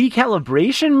stuff. Like a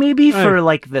recalibration maybe for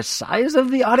like the size of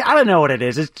the audio. I don't know what it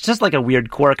is. It's just like a weird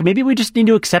quirk. Maybe we just need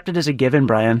to accept it as a given,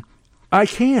 Brian. I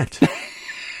can't.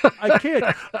 I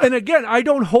can't. And again, I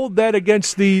don't hold that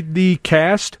against the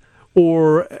cast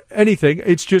or anything.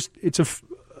 It's just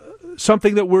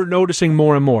something that we're noticing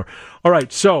more and more. All right,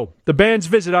 so the Band's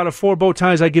Visit, out of 4 bow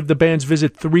ties, I give the Band's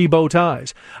Visit 3 bow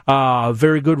ties.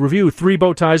 Very good review. 3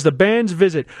 bow ties. The Band's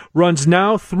Visit runs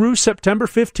now through September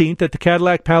 15th at the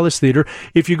Cadillac Palace Theater.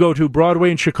 If you go to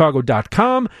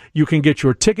BroadwayInChicago.com, you can get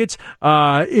your tickets.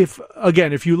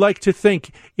 If you like to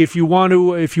think, if you want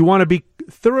to be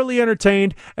thoroughly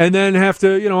entertained and then have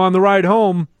to, on the ride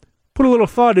home, put a little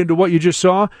thought into what you just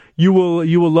saw, you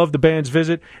will love the Band's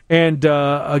Visit. And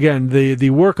again, the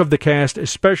work of the cast,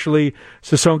 especially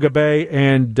Sasson Gabay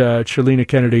and Shalina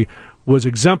Kennedy, was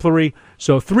exemplary.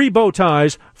 So 3 bow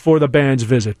ties for the Band's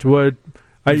Visit.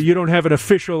 You don't have an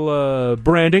official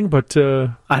branding, but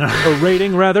a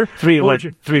rating rather. 3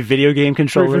 video game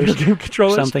controllers? 3 video game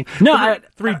controllers. Something. No,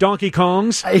 3 Donkey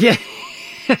Kongs. Yeah.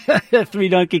 3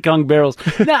 Donkey Kong barrels.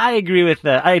 No, I agree with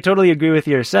that. I totally agree with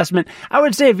your assessment. I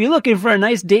would say if you're looking for a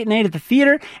nice date night at the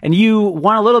theater and you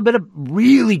want a little bit of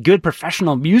really good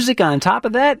professional music on top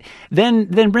of that, then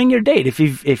bring your date.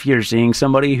 If you're seeing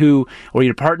somebody or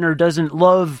your partner doesn't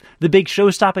love the big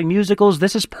show-stopping musicals,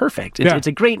 this is perfect. It's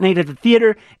a great night at the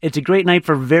theater. It's a great night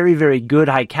for very, very good,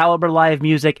 high-caliber live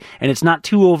music, and it's not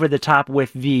too over the top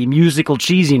with the musical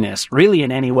cheesiness, really,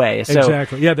 in any way. So,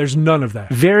 exactly. Yeah, there's none of that.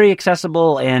 Very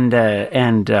accessible and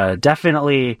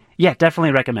definitely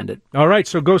recommend it. All right,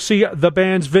 so go see the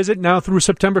Band's Visit now through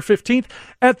September 15th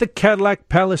at the Cadillac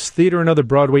Palace Theater, another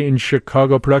Broadway in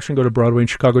Chicago production. Go to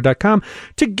BroadwayInChicago.com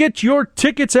to get your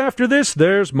tickets. After this,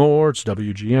 there's more. It's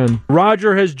WGN.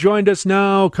 Roger has joined us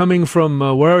now, coming from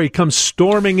where he comes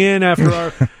storming in after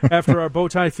our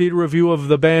Bowtie Theater review of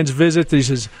the Band's Visit. He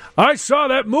says, I saw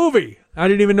that movie. I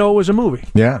didn't even know it was a movie.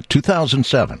 Yeah,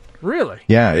 2007. Really?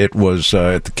 Yeah, it was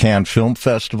at the Cannes Film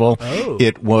Festival. Oh.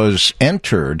 It was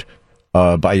entered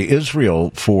by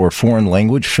Israel for foreign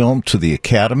language film to the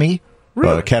Academy.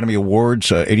 Really? Academy Awards,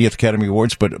 80th Academy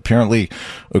Awards, but apparently,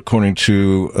 according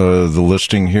to the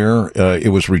listing here,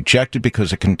 it was rejected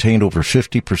because it contained over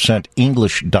 50%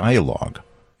 English dialogue.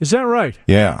 Is that right?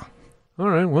 Yeah. All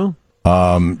right, well.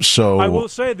 So I will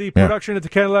say the production at the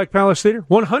Cadillac Palace Theater,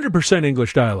 100%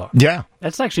 English dialogue. Yeah.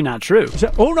 That's actually not true.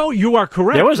 Oh, no, you are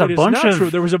correct. There was a bunch of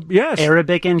true. There was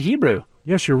Arabic and Hebrew.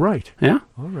 Yes, you're right. Yeah.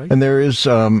 All right. And there is...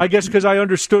 I guess because I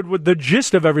understood with the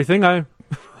gist of everything, I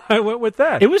went with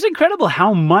that. It was incredible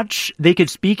how much they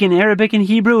could speak in Arabic and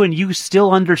Hebrew, and you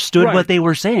still understood what they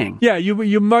were saying. Yeah,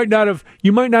 you might not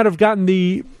have gotten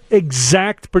the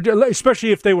exact,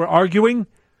 especially if they were arguing,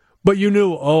 but you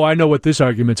knew, I know what this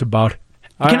argument's about.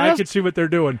 I can see what they're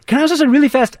doing. Can I also say really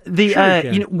fast?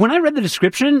 Sure when I read the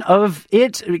description of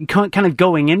it, kind of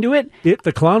going into it,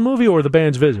 the clown movie or the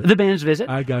Band's Visit? The Band's Visit.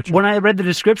 I got you. When I read the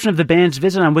description of the Band's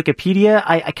Visit on Wikipedia,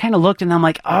 I kind of looked and I'm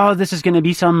like, oh, this is going to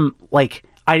be some like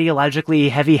ideologically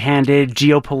heavy-handed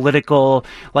geopolitical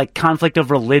like conflict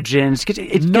of religions because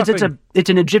it's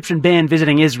an Egyptian band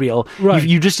visiting Israel. Right.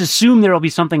 You just assume there will be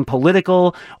something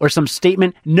political or some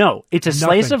statement. No, it's a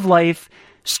slice of life.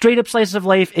 Straight up slice of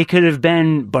life. It could have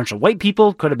been a bunch of white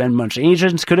people, could have been a bunch of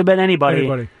Asians, could have been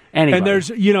anybody. And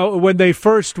there's, when they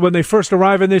first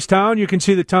arrive in this town, you can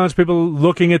see the townspeople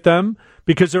looking at them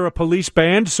because they're a police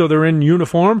band, so they're in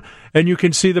uniform, and you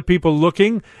can see the people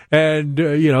looking, and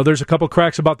there's a couple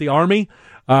cracks about the army,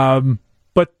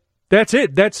 but that's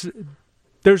it.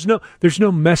 There's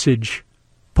no message,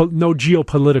 no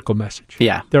geopolitical message.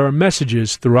 Yeah, there are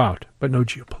messages throughout, but no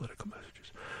geopolitical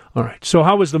messages. All right. So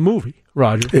how was the movie,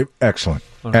 Roger? Excellent.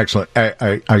 Excellent.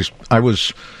 I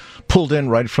was pulled in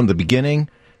right from the beginning.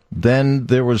 Then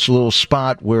there was a little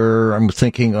spot where I'm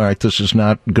thinking, all right, this is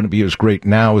not going to be as great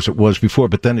now as it was before,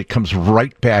 but then it comes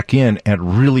right back in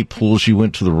and really pulls you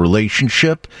into the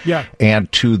relationship and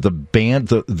to the band,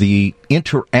 the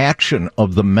interaction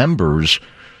of the members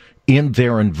in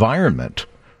their environment.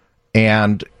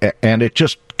 And it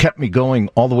just kept me going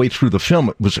all the way through the film.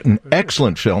 It was an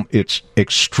excellent film. It's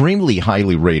extremely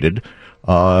highly rated,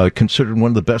 considered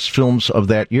one of the best films of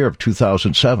that year, of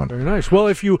 2007. Very nice. Well,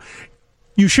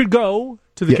 you should go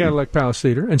to the Cadillac Palace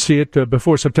Theater and see it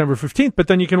before September 15th, but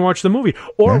then you can watch the movie.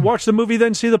 Or watch the movie,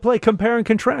 then see the play. Compare and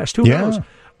contrast. Who knows?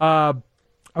 I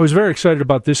was very excited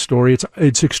about this story.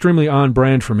 It's extremely on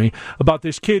brand for me, about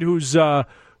this kid who's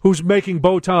making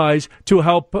bow ties to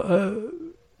help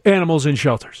animals in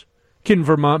shelters. Kid in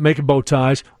Vermont making bow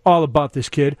ties. All about this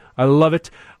kid. I love it.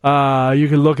 You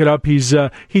can look it up.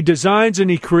 He designs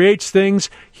and he creates things.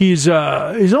 He's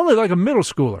only like a middle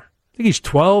schooler. I think he's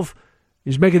 12.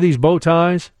 He's making these bow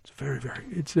ties. It's very, very.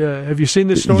 It's. Have you seen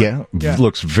this story? Yeah,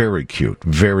 looks very cute,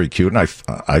 very cute. And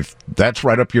I that's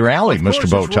right up your alley, Mr.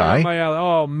 Bow Tie. Right up my alley.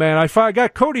 Oh man, I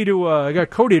got Cody to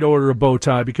order a bow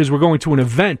tie because we're going to an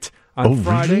event on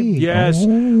Friday. Really? Yes,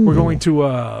 we're going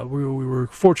to. We were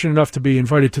fortunate enough to be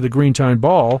invited to the Greentine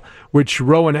Ball, which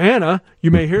Ro and Anna,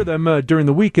 you may hear them during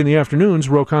the week in the afternoons.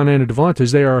 Ro Khan and Anna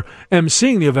Devlantes, they are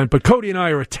emceeing the event, but Cody and I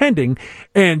are attending,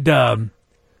 and.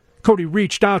 Cody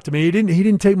reached out to me. He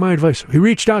didn't take my advice. He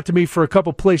reached out to me for a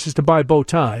couple places to buy bow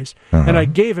ties, and I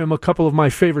gave him a couple of my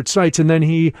favorite sites, and then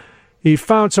he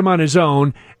found some on his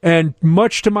own, and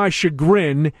much to my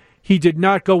chagrin, he did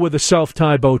not go with a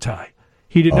self-tie bow tie.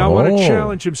 He did not want to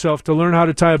challenge himself to learn how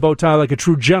to tie a bow tie like a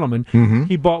true gentleman. Mm-hmm.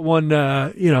 He bought one,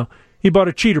 he bought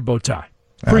a cheater bow tie,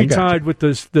 pre-tied with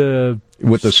the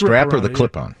strap or the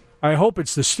clip-on? I hope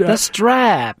it's the strap. The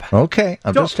strap. Okay,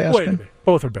 I'm just asking. Wait a minute.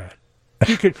 Both are bad.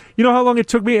 You know how long it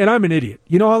took me, and I'm an idiot.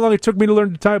 You know how long it took me to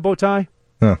learn to tie a bow tie?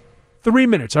 3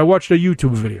 minutes. I watched a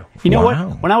YouTube video. You know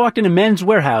what? When I walked into Men's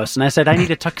Warehouse and I said, I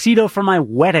need a tuxedo for my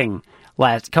wedding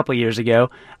last couple of years ago,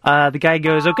 the guy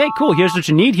goes, okay, cool, here's what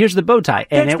you need, here's the bow tie.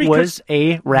 And it was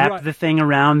a wrap the thing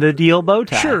around the deal bow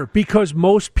tie. Sure, because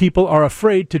most people are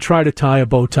afraid to try to tie a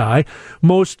bow tie.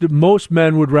 Most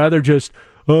men would rather just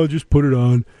put it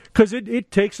on. Because it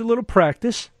takes a little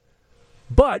practice,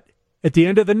 but at the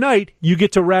end of the night, you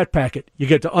get to rat pack it. You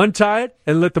get to untie it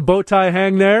and let the bow tie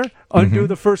hang there, undo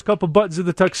the first couple buttons of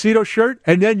the tuxedo shirt,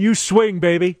 and then you swing,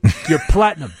 baby. You're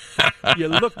platinum. You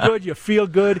look good, you feel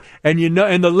good, and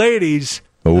and the ladies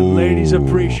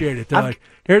appreciate it. They're like,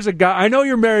 here's a guy. I know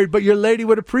you're married, but your lady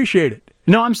would appreciate it.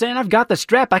 No, I'm saying I've got the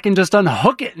strap. I can just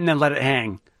unhook it and then let it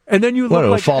hang. And then you look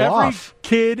like every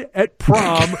kid at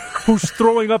prom who's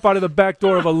throwing up out of the back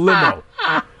door of a limo.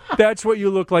 That's what you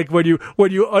look like when you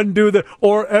undo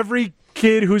or every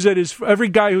kid every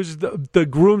guy who's the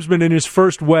groomsman in his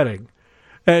first wedding.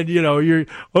 And, all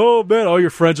your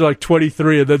friends are like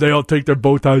 23 and then they all take their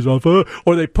bow ties off.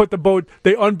 Or they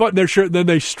they unbutton their shirt and then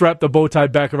they strap the bow tie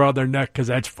back around their neck because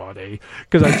that's funny.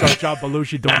 Because I saw John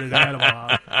Belushi doing it at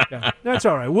Animal. Yeah, that's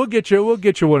all right. We'll get you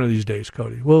one of these days,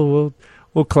 Cody.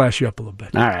 We'll class you up a little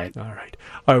bit. All right.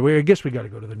 I guess we got to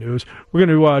go to the news. We're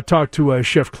going to talk to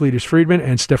Chef Cletus Friedman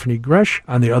and Stephanie Gresh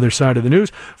on the other side of the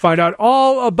news. Find out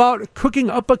all about cooking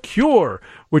up a cure,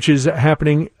 which is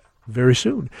happening very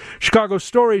soon. Chicago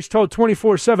stories told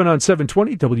 24/7 on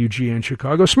 720 WGN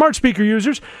Chicago. Smart speaker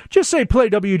users, just say play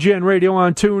WGN Radio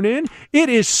on TuneIn. It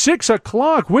is 6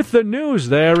 o'clock with the news.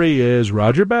 There he is,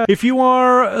 Roger Bell. If you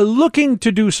are looking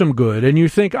to do some good and you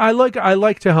think, I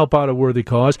like to help out a worthy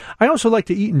cause, I also like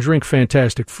to eat and drink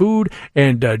fantastic food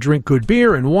and drink good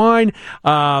beer and wine,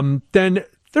 then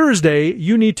Thursday,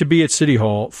 you need to be at City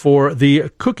Hall for the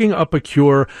Cooking Up a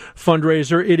Cure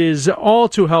fundraiser. It is all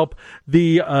to help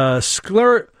the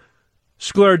scleroderma.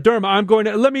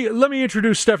 Let me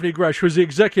introduce Stephanie Gresh, who's the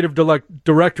executive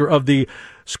director of the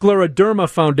Scleroderma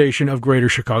Foundation of Greater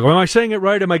Chicago. Am I saying it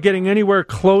right? Am I getting anywhere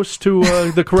close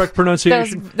to the correct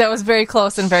pronunciation? That was very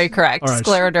close and very correct. Right.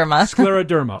 Scleroderma.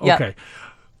 Scleroderma. Yep. Okay.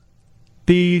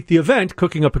 The event,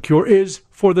 Cooking Up a Cure, is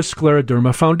for the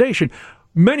Scleroderma Foundation.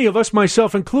 Many of us,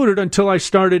 myself included, until I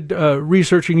started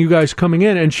researching you guys coming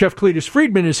in, and Chef Cletus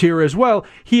Friedman is here as well.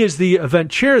 He is the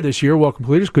event chair this year. Welcome,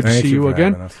 Cletus. Good to see you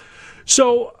again.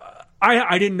 So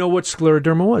I didn't know what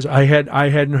scleroderma was. I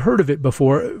hadn't heard of it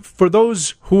before. For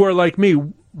those who are like me,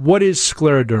 what is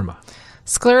scleroderma?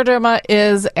 Scleroderma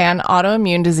is an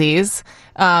autoimmune disease,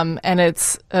 and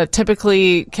it's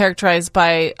typically characterized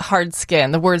by hard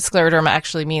skin. The word scleroderma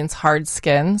actually means hard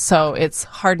skin, so it's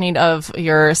hardening of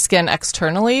your skin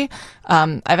externally.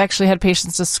 I've actually had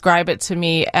patients describe it to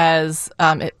me as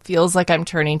it feels like I'm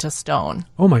turning to stone.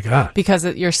 Oh, my God. Because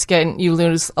your skin, you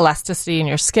lose elasticity in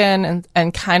your skin,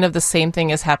 and kind of the same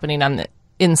thing is happening on the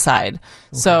inside. Okay.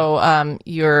 So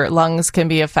your lungs can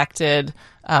be affected,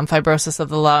 fibrosis of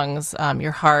the lungs,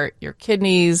 your heart, your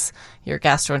kidneys, your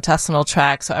gastrointestinal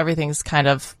tract. So everything's kind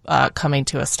of coming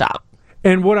to a stop.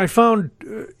 And what I found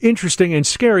interesting and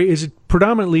scary is it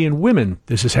predominantly in women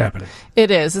this is happening.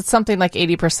 It is. It's something like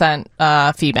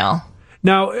 80% female.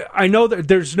 Now, I know that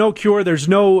there's no cure.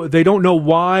 They don't know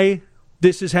why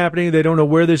this is happening. They don't know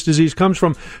where this disease comes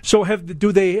from. So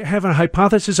do they have a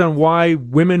hypothesis on why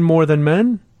women more than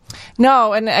men?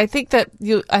 No, and I think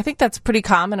that's pretty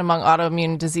common among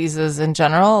autoimmune diseases in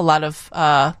general. A lot of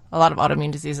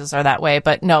autoimmune diseases are that way,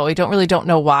 but no, we don't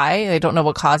know why. They don't know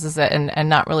what causes it, and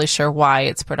not really sure why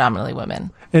it's predominantly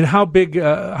women. And how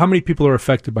many people are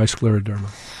affected by scleroderma?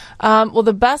 Well,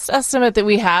 the best estimate that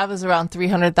we have is around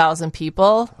 300,000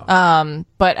 people.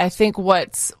 But I think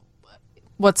what's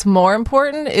more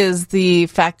important is the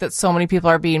fact that so many people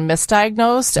are being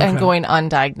misdiagnosed and going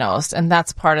undiagnosed, and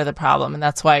that's part of the problem. And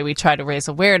that's why we try to raise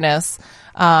awareness.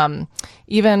 A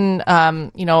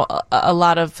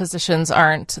lot of physicians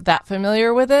aren't that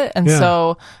familiar with it, and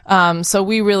so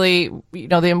we really,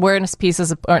 the awareness piece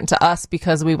is important to us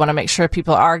because we want to make sure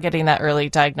people are getting that early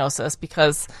diagnosis,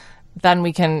 because then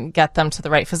we can get them to the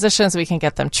right physicians, we can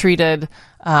get them treated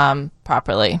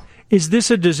properly. Is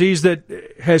this a disease that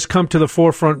has come to the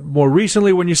forefront more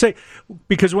recently?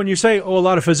 Because when you say, a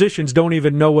lot of physicians don't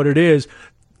even know what it is,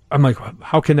 I'm like,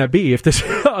 how can that be? If this,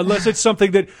 unless it's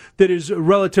something that is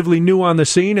relatively new on the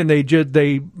scene, and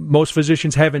most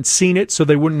physicians haven't seen it, so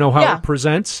they wouldn't know how it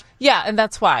presents. Yeah, and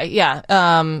that's why. Yeah,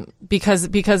 because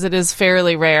it is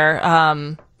fairly rare.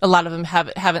 A lot of them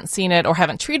haven't seen it or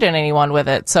haven't treated anyone with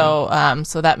it, so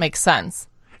that makes sense.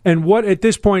 And what, at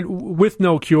this point, with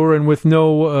no cure and with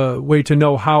no way to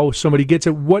know how somebody gets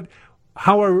it,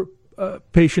 how are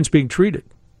patients being treated?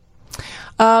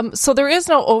 So there is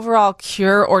no overall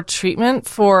cure or treatment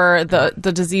for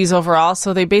the disease overall.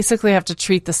 So they basically have to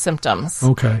treat the symptoms.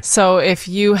 Okay. So if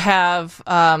you have,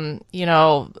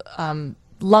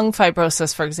 lung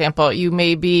fibrosis, for example, you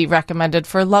may be recommended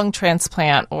for lung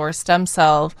transplant or stem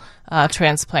cell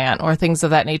transplant or things of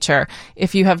that nature.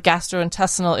 If you have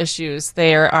gastrointestinal issues,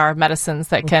 there are medicines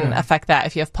that can affect that.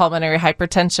 If you have pulmonary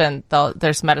hypertension,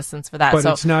 there's medicines for that. But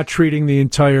it's not treating the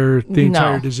entire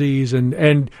disease,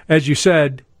 and as you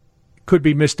said, could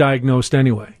be misdiagnosed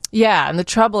anyway. Yeah, and the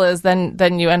trouble is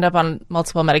then you end up on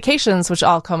multiple medications, which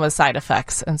all come with side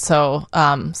effects, and so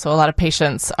a lot of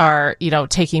patients are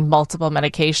taking multiple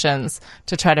medications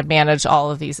to try to manage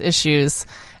all of these issues,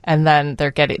 and then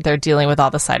they're dealing with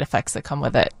all the side effects that come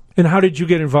with it. And how did you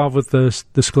get involved with the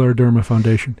Scleroderma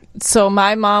Foundation? So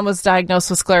my mom was diagnosed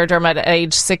with scleroderma at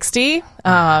age 60,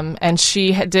 and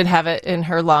she did have it in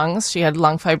her lungs. She had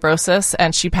lung fibrosis,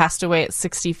 and she passed away at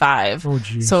 65. Oh,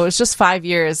 geez. So it was just 5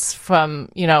 years from,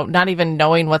 not even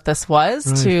knowing what this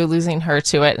was to losing her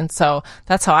to it. And so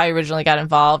that's how I originally got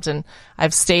involved, and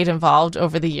I've stayed involved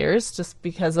over the years just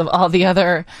because of all the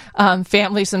other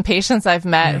families and patients I've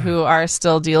met who are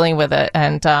still dealing with it,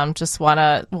 and just want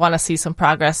to see some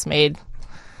progress made.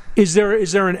 Is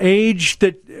there an age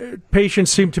that patients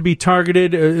seem to be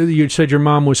targeted? You said your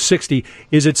mom was 60.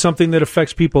 Is it something that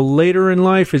affects people later in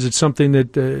life? Is it something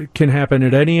that can happen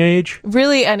at any age?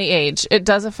 Really, any age. It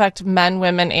does affect men,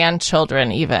 women, and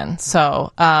children even.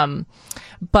 So,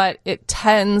 but it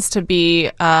tends to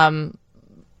be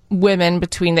women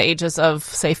between the ages of,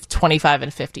 say, 25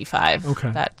 and 55.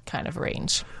 Okay. That kind of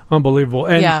range. Unbelievable.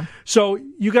 And so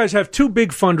you guys have two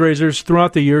big fundraisers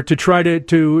throughout the year to try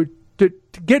to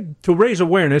raise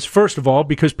awareness, first of all,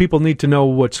 because people need to know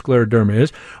what scleroderma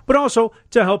is, but also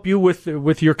to help you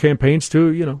with your campaigns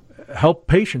to, help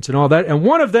patients and all that. And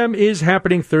one of them is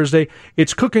happening Thursday.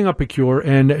 It's Cooking Up a Cure,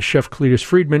 and Chef Cletus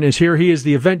Friedman is here. He is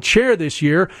the event chair this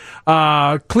year.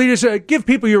 Cletus, give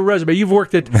people your resume. You've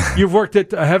worked at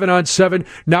Heaven on 7.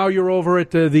 Now you're over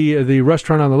at the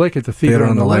restaurant on the lake, at the Theater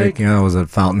on the Lake. Yeah, I was at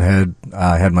Fountainhead.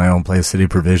 I had my own place, City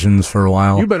Provisions, for a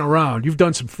while. You've been around. You've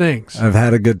done some things. I've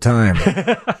had a good time.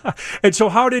 And so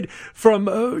how did, from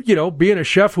being a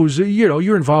chef who's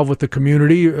you're involved with the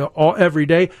community every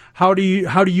day, how do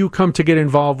you come to get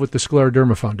involved with the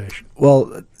Scleroderma Foundation?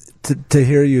 Well, to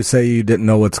hear you say you didn't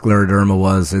know what scleroderma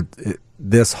was,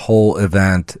 this whole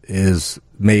event is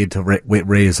made to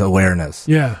raise awareness.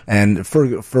 Yeah. And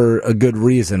for a good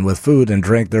reason. With food and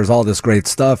drink, there's all this great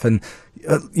stuff, and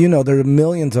there are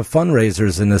millions of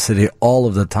fundraisers in the city all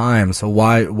of the time. So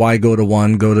why go to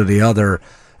one, go to the other?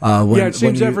 It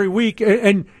seems every week,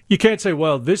 and you can't say,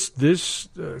 well, this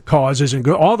cause isn't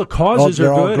good. All the causes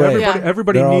are good.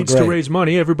 Everybody needs to raise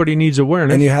money. Everybody needs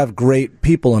awareness. And you have great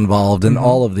people involved in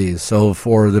all of these. So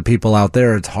for the people out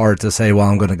there, it's hard to say, well,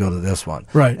 I'm going to go to this one.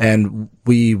 Right. And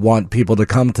we want people to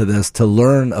come to this to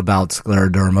learn about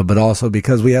scleroderma, but also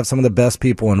because we have some of the best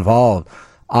people involved.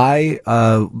 My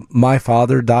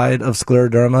father died of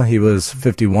scleroderma. He was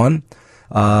 51.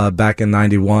 Back in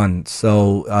 91.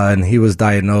 So, and he was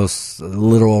diagnosed a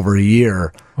little over a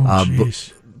year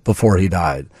before he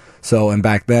died. So, and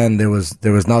back then there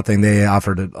was nothing. They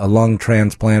offered a lung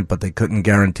transplant, but they couldn't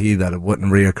guarantee that it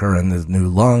wouldn't reoccur in this new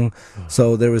lung.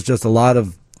 So there was just a lot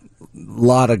of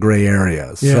gray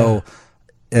areas. Yeah. So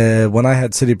when I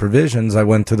had City Provisions, I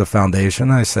went to the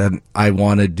foundation. I said, I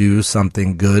want to do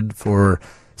something good for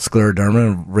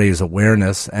scleroderma and raise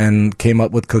awareness, and came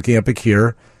up with Cooking Up a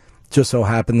Cure. Just so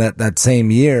happened that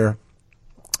same year,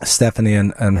 Stephanie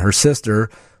and her sister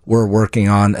were working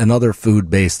on another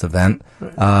food-based event.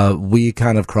 We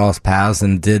kind of crossed paths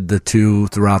and did the two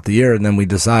throughout the year, and then we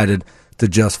decided to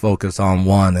just focus on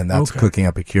one, and that's Cooking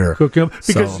Up a Cure. Cooking Up,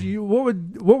 because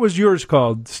what was yours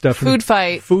called, Stephanie? Food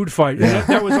Fight. Food Fight. Yeah.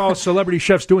 That was all celebrity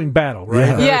chefs doing battle,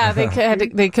 right? Yeah,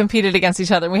 they competed against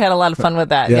each other. We had a lot of fun with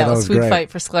that. Yeah, it was Food great.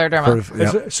 Fight for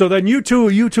scleroderma. So then you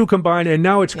two combined, and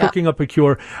now it's Cooking Up a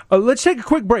Cure. Let's take a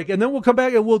quick break, and then we'll come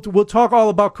back and we'll talk all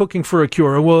about cooking for a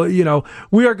cure. And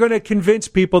we are going to convince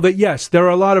people that yes, there are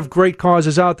a lot of great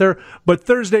causes out there, but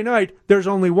Thursday night there's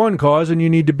only one cause, and you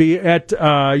need to be at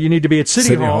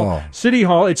City Hall. City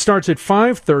Hall. It starts at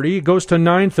 5:30. It goes to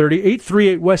 9:30.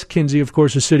 838 West Kinsey, of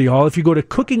course, is City Hall. If you go to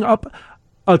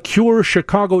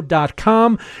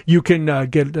cookingupacurechicago.com, you can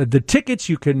get the tickets.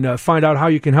 You can find out how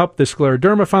you can help the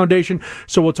Scleroderma Foundation.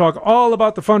 So we'll talk all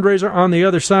about the fundraiser on the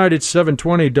other side. It's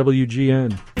 720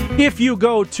 WGN. If you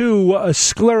go to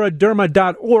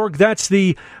scleroderma.org, that's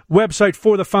the website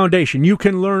for the foundation. You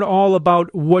can learn all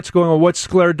about what's going on, what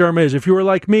scleroderma is. If you are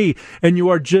like me and you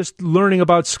are just learning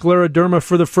about scleroderma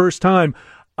for the first time,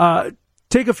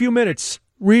 take a few minutes.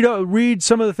 Read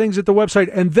some of the things at the website,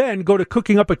 and then go to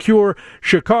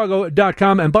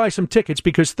cookingupacurechicago.com and buy some tickets,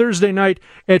 because Thursday night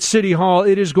at City Hall,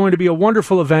 it is going to be a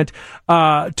wonderful event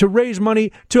to raise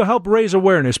money, to help raise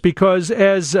awareness, because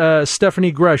as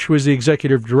Stephanie Gresh, who is the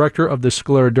executive director of the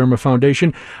Scleroderma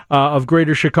Foundation of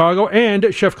Greater Chicago,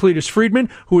 and Chef Cletus Friedman,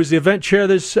 who is the event chair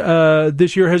this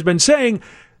year, has been saying,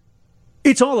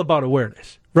 it's all about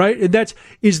awareness, right? And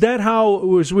is that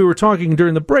how, as we were talking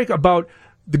during the break about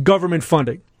the government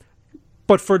funding?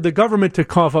 But for the government to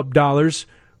cough up dollars,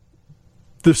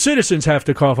 the citizens have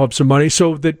to cough up some money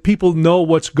so that people know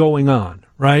what's going on,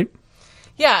 right?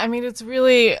 Yeah, I mean, it's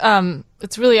really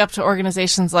up to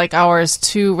organizations like ours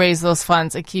to raise those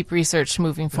funds and keep research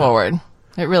moving forward.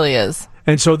 It really is.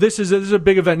 And so this is a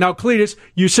big event. Now, Cletus,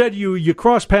 you said you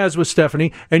crossed paths with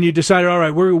Stephanie, and you decided, all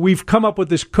right, we've come up with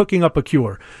this Cooking Up a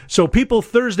Cure. So people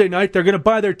Thursday night, they're going to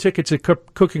buy their tickets at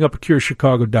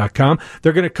cookingupacurechicago.com.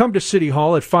 They're going to come to City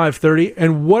Hall at 5:30,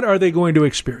 and what are they going to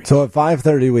experience? So at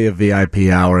 5:30 we have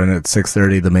VIP hour, and at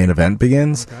 6:30 the main event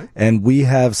begins. Okay. And we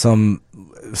have some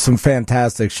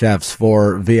fantastic chefs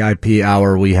for VIP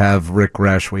hour. We have Rick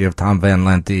Resch, we have Tom Van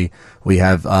Lente, we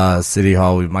have City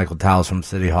Hall, we have Michael Taus from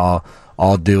City Hall,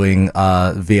 all doing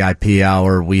VIP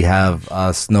hour. We have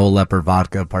Snow Leopard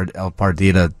Vodka, El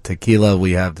Pardita Tequila.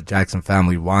 We have the Jackson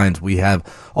Family Wines. We have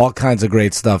all kinds of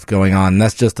great stuff going on.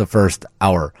 That's just the first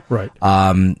hour. Right.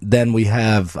 Then we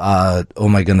have, oh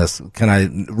my goodness, can I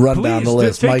run down the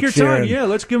list? Take Mike your Sheeran. time. Yeah,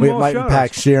 let's give them all Mike shout and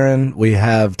Pac Sheeran. We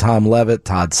have Tom Levitt,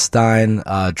 Todd Stein,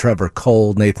 Trevor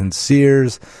Cole, Nathan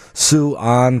Sears, Sue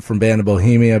Ahn from Band of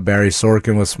Bohemia, Barry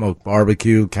Sorkin with Smoked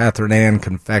Barbecue, Catherine Ann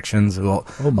Confections, who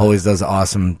always does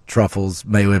awesome truffles,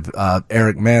 made with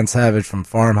Eric Mansavage from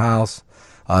Farmhouse,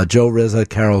 Joe Rizza,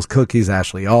 Carol's Cookies,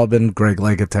 Ashley Albin, Greg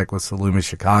Legatek with Salumi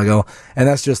Chicago, and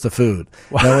that's just the food.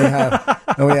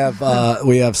 Then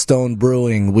we have Stone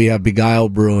Brewing, we have Beguile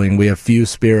Brewing, we have Few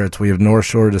Spirits, we have North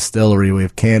Shore Distillery, we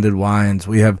have Candid Wines,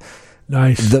 we have.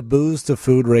 Nice. The booze to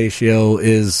food ratio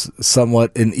is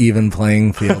somewhat an even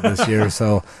playing field this year,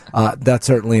 so that's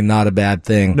certainly not a bad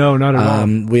thing. No, not at all.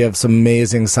 We have some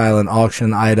amazing silent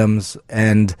auction items,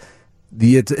 and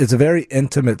it's a very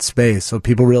intimate space, so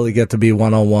people really get to be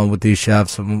one-on-one with these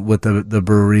chefs and with the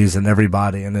breweries and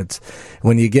everybody. And it's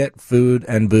when you get food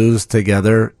and booze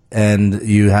together, and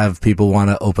you have people want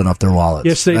to open up their wallets.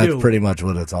 Yes, they do. That's pretty much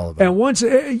what it's all about. And once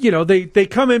they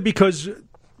come in because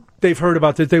they've heard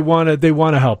about it. They want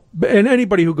to help. And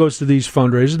anybody who goes to these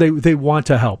fundraisers, they want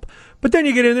to help. But then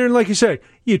you get in there, and like you say,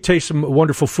 you taste some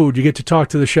wonderful food. You get to talk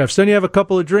to the chefs. Then you have a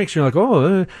couple of drinks. And you're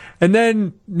like, and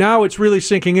then now it's really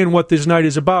sinking in what this night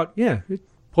is about. Yeah,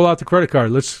 pull out the credit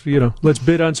card. Let's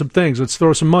bid on some things. Let's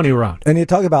throw some money around. And you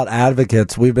talk about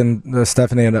advocates. We've been,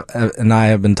 Stephanie and I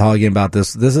have been talking about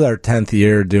this. This is our 10th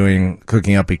year doing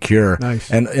Cooking Up a Cure.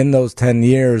 Nice. And in those 10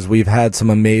 years, we've had some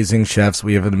amazing chefs.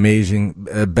 We have an amazing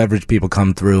beverage people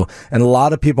come through, and a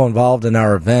lot of people involved in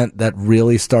our event that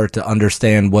really start to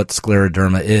understand what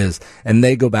scleroderma is. And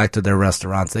they go back to their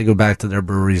restaurants. They go back to their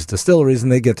breweries, distilleries,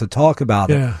 and they get to talk about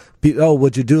it.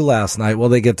 what'd you do last night? Well,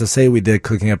 they get to say we did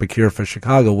Cooking Up a Cure for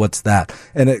Chicago. What's that?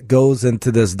 And it goes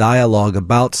into this dialogue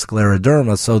about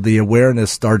scleroderma, so the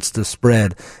awareness starts to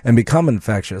spread and become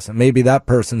infectious. And maybe that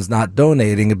person's not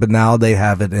donating, but now they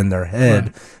have it in their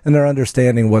head, and they're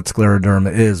understanding what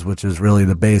scleroderma is, which is really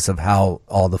the base of how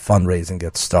all the fundraising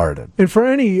gets started. And for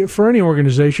any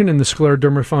organization, and the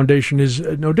Scleroderma Foundation is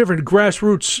no different.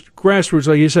 Grassroots,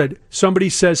 like you said, somebody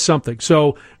says something.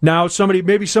 So now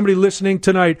maybe somebody listening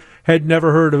tonight had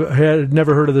never heard of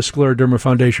the Scleroderma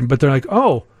Foundation, but they're like,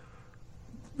 oh,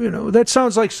 that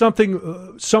sounds like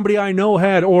something somebody I know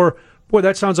had, or boy,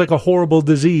 that sounds like a horrible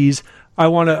disease. I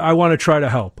want to try to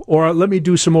help, or let me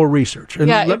do some more research, and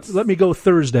let me go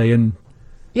Thursday and.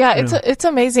 Yeah, it's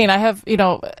amazing. I have,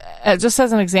 just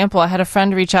as an example, I had a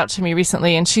friend reach out to me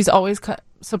recently, and she's always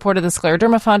supported the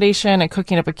Scleroderma Foundation and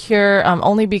Cooking Up a Cure,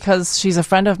 only because she's a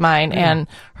friend of mine, and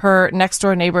her next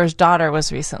door neighbor's daughter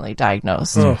was recently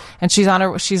diagnosed, and she's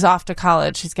off to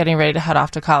college. She's getting ready to head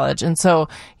off to college, and so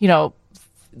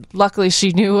luckily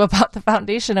she knew about the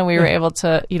foundation, and we were able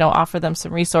to offer them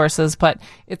some resources. But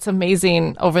it's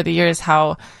amazing over the years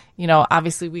how.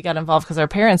 Obviously we got involved because our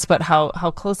parents, but how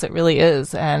close it really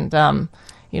is, and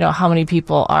how many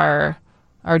people are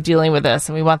dealing with this,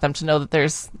 and we want them to know that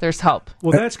there's help.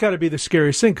 Well, that's got to be the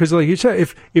scariest thing, because like you said,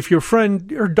 if your friend,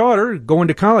 your daughter going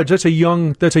to college, that's a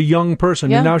young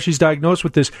person, and now she's diagnosed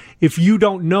with this. If you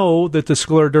don't know that the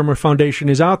Scleroderma Foundation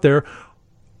is out there,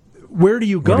 where do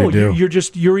you go?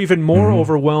 You're even more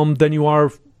overwhelmed than you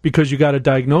are. Because you got a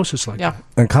diagnosis like that.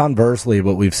 And conversely,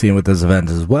 what we've seen with this event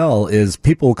as well is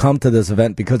people come to this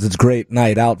event because it's a great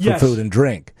night out for food and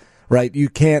drink. Right, you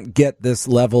can't get this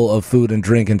level of food and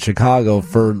drink in Chicago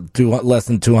for less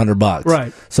than $200.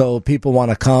 Right. So people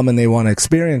want to come and they want to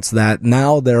experience that.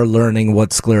 Now they're learning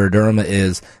what scleroderma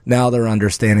is. Now they're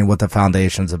understanding what the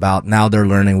foundation's about. Now they're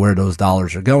learning where those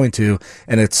dollars are going to,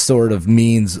 and it sort of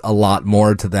means a lot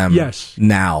more to them.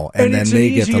 Now, and then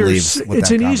they get to leave.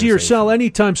 It's an easier sell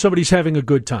anytime somebody's having a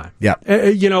good time. Yeah.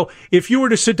 If you were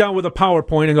to sit down with a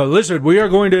PowerPoint and go, "Listen, we are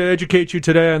going to educate you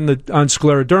today on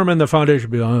scleroderma," and the foundation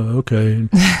would be, okay.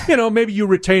 And, maybe you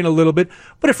retain a little bit.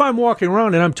 But if I'm walking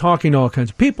around and I'm talking to all kinds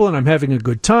of people and I'm having a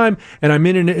good time and I'm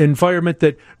in an environment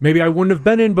that maybe I wouldn't have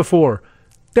been in before,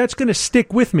 that's going to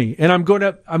stick with me. And I'm going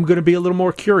to be a little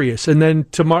more curious. And then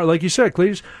tomorrow, like you said,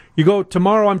 Cletus, you go,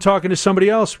 tomorrow I'm talking to somebody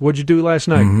else. What'd you do last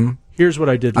night? Here's what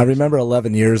I did. I remember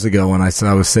 11 years ago when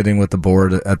I was sitting with the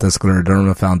board at the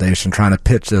Scleroderma Foundation trying to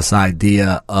pitch this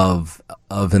idea of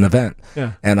an event.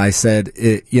 Yeah. And I said,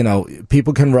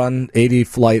 people can run 80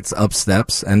 flights up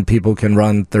steps, and people can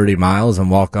run 30 miles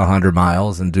and walk 100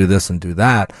 miles and do this and do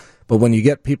that. But when you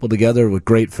get people together with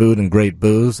great food and great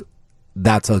booze,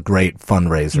 that's a great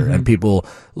fundraiser, and people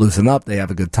loosen up, they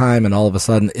have a good time, and all of a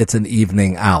sudden it's an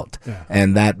evening out.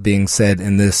 And that being said,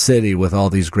 in this city with all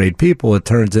these great people, it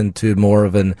turns into more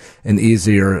of an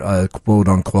easier quote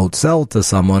unquote sell to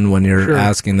someone when you're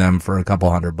asking them for a couple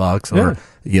 $100 or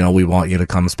we want you to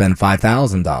come spend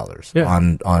 $5,000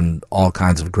 on all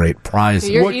kinds of great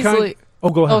prizes. Oh,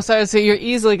 go ahead. Oh, sorry. So you're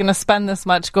easily going to spend this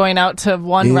much going out to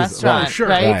one restaurant,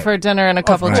 right? For dinner and a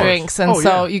couple drinks. And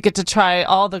you get to try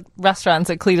all the restaurants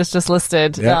that Cletus just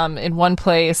listed in one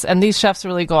place. And these chefs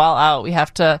really go all out. We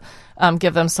have to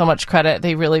give them so much credit.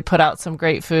 They really put out some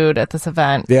great food at this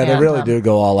event. Yeah, they really do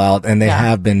go all out, and they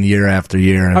have been year after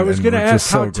year. And, I was going to ask,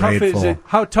 how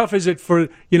tough is it for,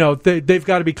 they've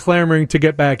got to be clamoring to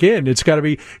get back in. It's got to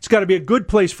be a good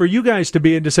place for you guys to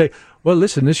be in to say, well,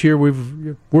 listen, this year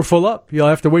we're full up. You'll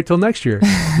have to wait till next year.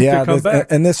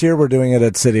 And this year we're doing it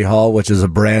at City Hall, which is a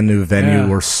brand new venue.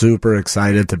 We're super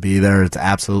excited to be there. It's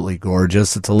absolutely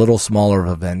gorgeous. It's a little smaller of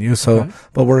a venue,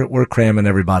 but we're cramming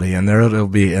everybody in there. It'll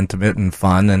be intimate and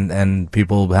fun, and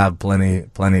people have plenty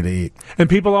to eat. And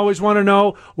people always want to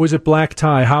know, was it black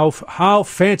tie? How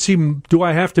fancy do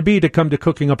I have to be to come to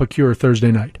Cooking Up a Cure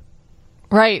Thursday night?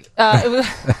 Right.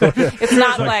 It's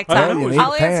not black tie.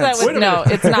 I'll answer that with no,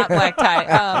 it's not black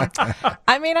tie.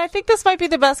 I think this might be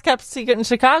the best kept secret in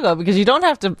Chicago, because you don't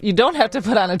have to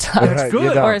put on a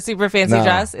tux or a super fancy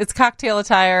dress. It's cocktail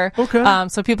attire. Okay.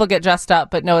 So people get dressed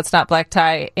up, but no, it's not black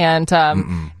tie, and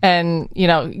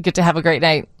get to have a great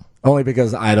night. Only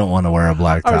because I don't want to wear a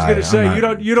black tie. I was going to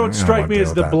say, you don't strike me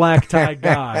as the black tie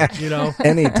guy,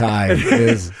 Any tie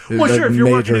is well, sure, if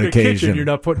you're working in a kitchen, you're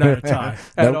not putting on a tie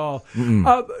at all.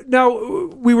 Now,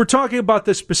 we were talking about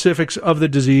the specifics of the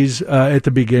disease at the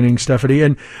beginning, Stephanie,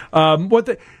 and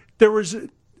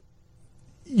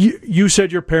you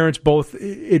said your parents both,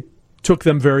 it took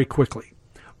them very quickly.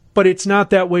 But it's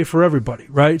not that way for everybody,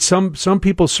 right? Some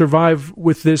people survive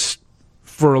with this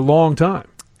for a long time.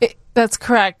 That's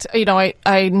correct.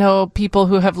 I know people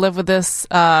who have lived with this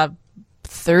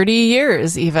 30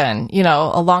 years even,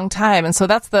 a long time. And so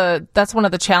that's one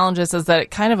of the challenges, is that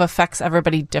it kind of affects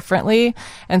everybody differently.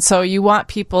 And so you want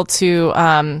people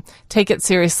to take it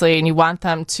seriously, and you want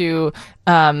them to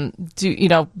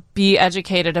be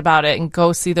educated about it and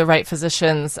go see the right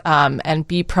physicians, and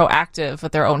be proactive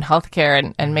with their own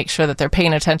healthcare and make sure that they're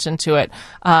paying attention to it.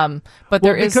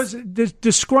 Because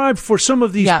describe for some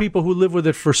of these people who live with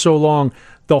it for so long,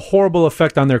 the horrible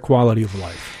effect on their quality of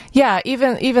life. Yeah,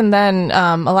 even then,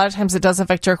 a lot of times it does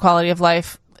affect your quality of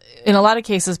life. In a lot of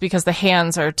cases, because the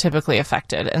hands are typically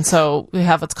affected. And so we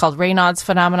have what's called Raynaud's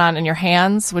phenomenon in your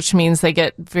hands, which means they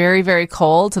get very, very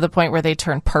cold to the point where they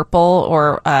turn purple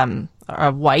or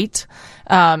white.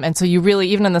 And so you really,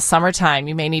 even in the summertime,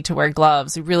 you may need to wear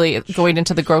gloves. Going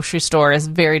into the grocery store is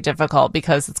very difficult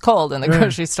because it's cold in the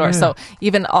grocery store. Yeah. So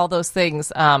even all those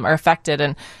things are affected,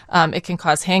 and it can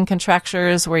cause hand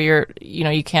contractures where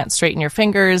you can't straighten your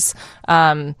fingers.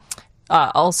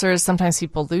 Ulcers, sometimes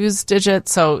people lose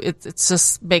digits, so it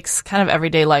just makes kind of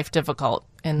everyday life difficult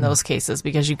in those cases,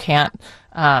 because you can't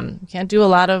do a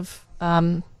lot of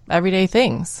everyday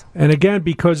things. And again,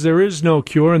 because there is no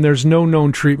cure and there's no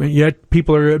known treatment yet,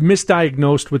 people are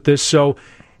misdiagnosed with this. So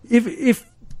if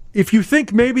you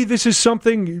think maybe this is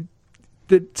something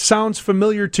that sounds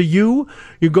familiar to you,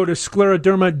 you go to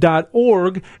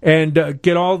scleroderma.org and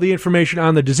get all the information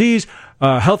on the disease,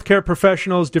 healthcare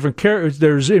professionals,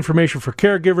 there's information for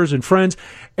caregivers and friends.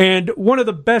 And one of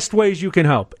the best ways you can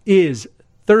help is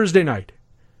Thursday night.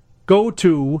 Go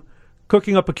to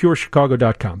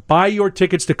CookingUpACureChicago.com. Buy your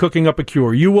tickets to Cooking Up a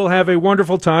Cure. You will have a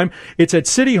wonderful time. It's at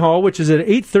City Hall, which is at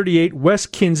 838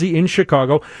 West Kinsey in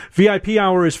Chicago. VIP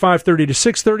hour is 5:30 to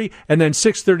 6:30, and then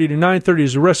 6:30 to 9:30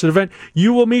 is the rest of the event.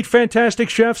 You will meet fantastic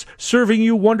chefs serving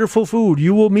you wonderful food.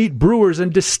 You will meet brewers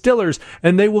and distillers,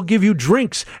 and they will give you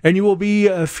drinks, and you will be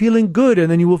feeling good,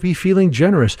 and then you will be feeling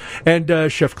generous. And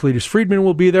Chef Cletus Friedman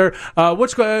will be there.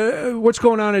 What's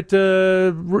going on at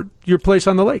your place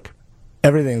on the lake?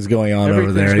 Everything's going on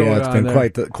over there. Yeah, it's been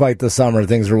quite the summer.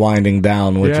 Things are winding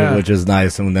down, which is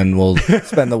nice, and then we'll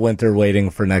spend the winter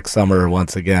waiting for next summer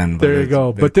once again. There you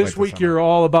go. But this week you're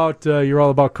all about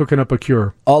Cooking Up a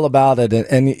Cure. All about it,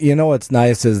 and you know what's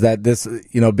nice is that this,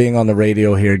 being on the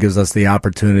radio here gives us the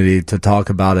opportunity to talk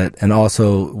about it, and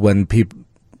also when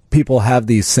people have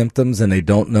these symptoms and they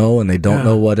don't know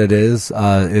what it is,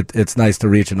 it's nice to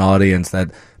reach an audience that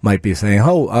might be saying,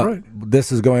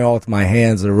 this is going on with my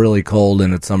hands. They're really cold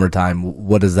and it's summertime.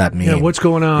 What does that mean? Yeah, what's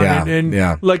going on?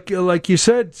 And like you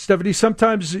said, Stephanie,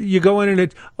 sometimes you go in and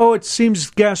it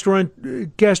seems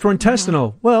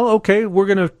gastrointestinal. Well, okay, we're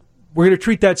gonna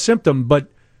treat that symptom, but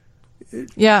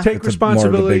take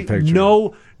responsibility.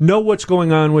 Know what's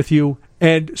going on with you,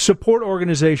 and support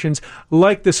organizations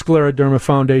like the Scleroderma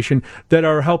Foundation that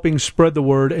are helping spread the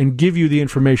word and give you the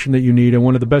information that you need. And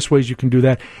one of the best ways you can do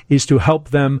that is to help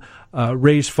them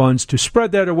raise funds to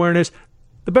spread that awareness.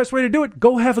 The best way to do it,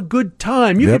 go have a good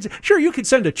time. You could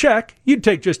send a check. You'd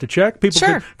take just a check. People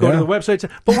could go to the website.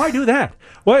 But why do that?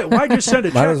 Why just send a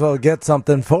check? Might as well get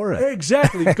something for it.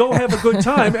 Exactly. Go have a good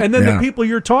time. And then the people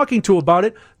you're talking to about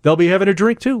it, they'll be having a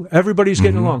drink too. Everybody's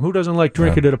getting along. Who doesn't like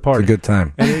drinking at a party? It's a good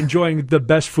time. And enjoying the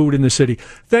best food in the city.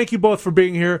 Thank you both for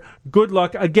being here. Good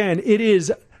luck. Again, it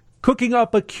is Cooking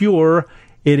Up a Cure.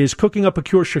 It is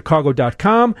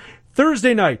CookingUpACureChicago.com.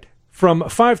 Thursday night, from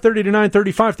 5:30 to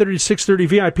 9:30, 5:30 to 6:30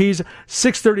 VIPs,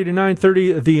 6:30 to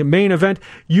 9:30 the main event.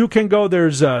 You can go.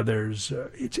 There's it's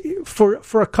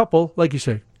for a couple, like you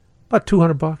say, about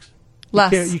 $200.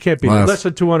 Less. You can't beat it. Less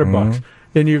than $200.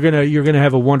 And you're gonna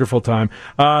have a wonderful time.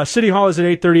 City Hall is at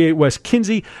 838 West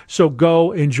Kinsey, so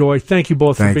go enjoy. Thank you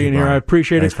both for being here. I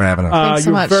appreciate it. Thanks for having us. Thanks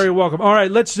so much. You're very welcome. All right,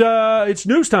 it's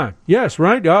news time. Yes,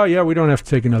 right? Oh yeah, we don't have to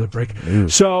take another break.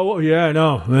 News. So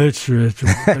it's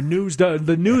the news.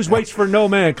 The news waits for no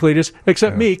man, Cletus,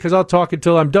 except me, because I'll talk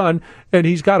until I'm done, and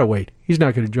he's got to wait. He's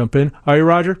not going to jump in. Are you,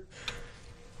 Roger?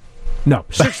 No.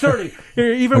 6:30.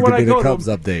 Even when I go to him,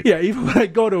 update. Yeah, even when I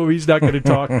go to him, he's not going to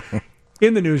talk.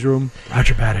 In the newsroom,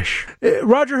 Roger Badish.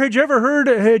 Roger, had you ever heard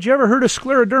of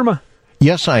scleroderma?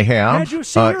 Yes, I have. Had you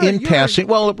seen her? In passing.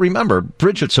 Well, remember,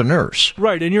 Bridget's a nurse.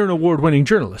 Right, and you're an award-winning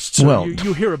journalist, so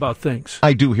you hear about things.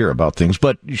 I do hear about things,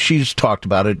 but she's talked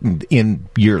about it in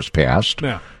years past.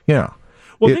 Yeah.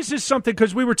 Well, this is something,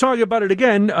 because we were talking about it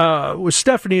again with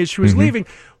Stephanie as she was leaving.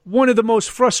 One of the most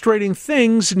frustrating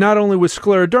things, not only with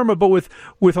scleroderma, but with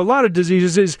a lot of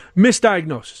diseases, is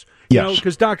misdiagnosis. Yes.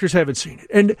 Because doctors haven't seen it.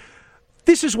 And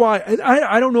this is why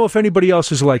I don't know if anybody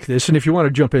else is like this, and if you want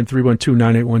to jump in,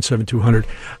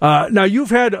 312-981-7200. Now, you've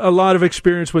had a lot of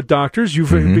experience with doctors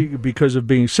because of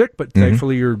being sick, but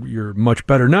thankfully you're much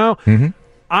better now.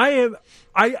 I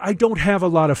don't have a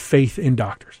lot of faith in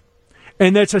doctors,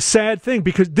 and that's a sad thing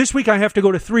because this week I have to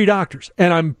go to 3 doctors,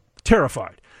 and I'm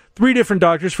terrified. 3 different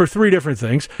doctors for 3 different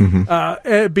things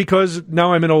because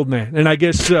now I'm an old man, and I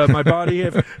guess my body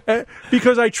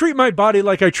because I treat my body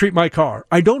like I treat my car.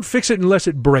 I don't fix it unless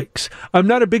it breaks. I'm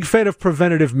not a big fan of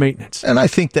preventative maintenance. And I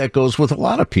think that goes with a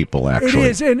lot of people, actually.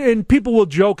 It is, and people will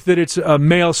joke that it's a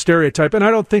male stereotype, and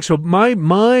I don't think so.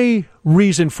 My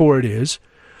reason for it is,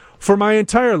 for my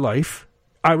entire life,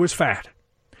 I was fat.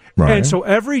 Right. And so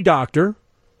every doctor,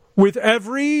 with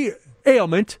every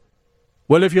ailment,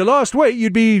 well, if you lost weight,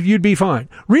 you'd be fine.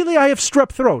 Really, I have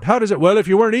strep throat. How does it? Well, if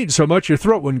you weren't eating so much, your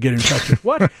throat wouldn't get infected.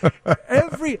 What?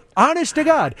 Honest to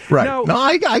God. Right. Now, no,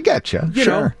 I get you. You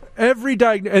know, every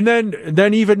and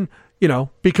then even,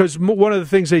 because one of the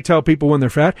things they tell people when they're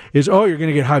fat is, oh, you're going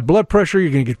to get high blood pressure,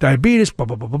 you're going to get diabetes, blah,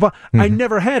 blah, blah, blah, blah. I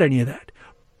never had any of that.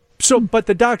 So, but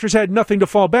the doctors had nothing to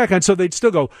fall back on, so they'd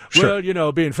still go,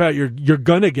 well, being fat, you're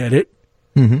going to get it.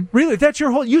 Really, that's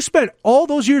your whole. You spent all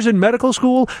those years in medical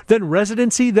school, then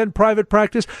residency, then private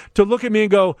practice to look at me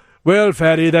and go, well,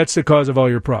 fatty, that's the cause of all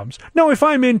your problems. Now, if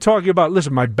I'm in talking about,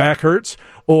 listen, my back hurts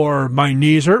or my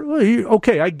knees hurt, well,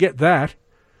 okay, I get that.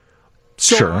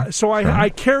 So, I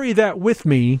carry that with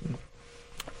me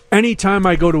anytime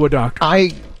I go to a doctor.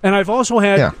 And I've also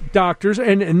had doctors,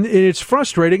 and it's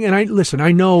frustrating. And I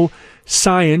know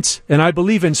science, and I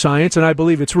believe in science, and I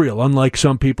believe it's real. Unlike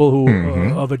some people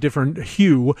who of a different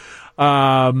hue,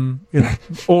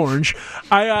 orange.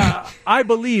 I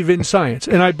believe in science,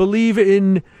 and I believe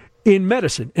in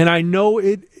medicine, and I know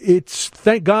it's.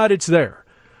 Thank God it's there.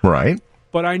 Right.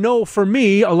 But I know for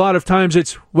me, a lot of times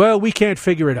it's we can't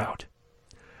figure it out.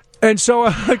 And so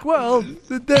I'm like,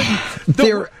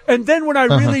 and then when I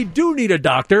really do need a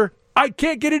doctor, I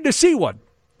can't get in to see one.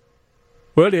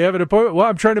 Well, do you have an appointment? Well,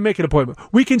 I'm trying to make an appointment.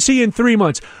 We can see in 3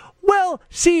 months. Well,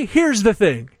 see, here's the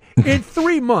thing. In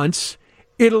 3 months,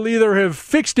 it'll either have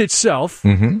fixed itself,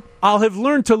 I'll have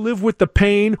learned to live with the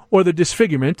pain or the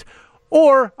disfigurement,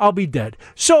 or I'll be dead.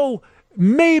 So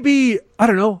maybe, I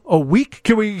don't know, a week?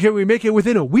 Can we make it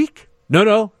within a week?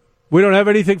 No. We don't have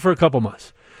anything for a couple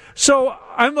months. So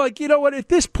I'm like, you know what? At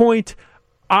this point,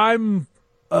 I'm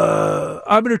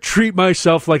going to treat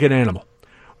myself like an animal,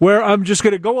 where I'm just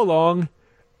going to go along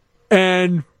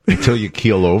and until you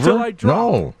keel over. Until I drop.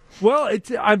 No. Well,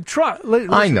 I'm trying.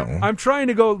 I know. I'm trying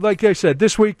to go. Like I said,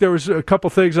 this week there was a couple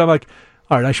things. I'm like,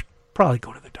 all right, I should probably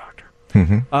go to the doctor.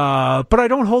 But I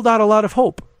don't hold out a lot of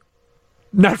hope.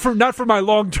 Not for my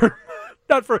long term.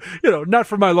 Not for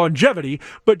my longevity,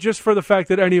 but just for the fact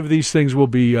that any of these things will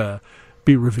be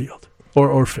revealed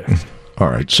or fixed. All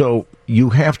right. So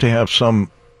you have to have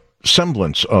some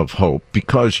semblance of hope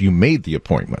because you made the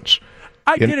appointments.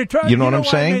 I get it. You know what I'm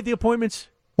saying? I made the appointments.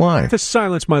 Why? To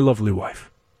silence my lovely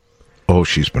wife. Oh,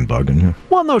 she's been bugging you.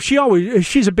 Well, no,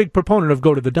 she's a big proponent of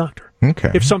go to the doctor.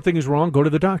 Okay. If something is wrong, go to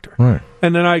the doctor. Right.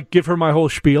 And then I give her my whole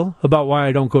spiel about why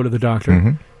I don't go to the doctor.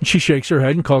 And she shakes her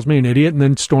head and calls me an idiot and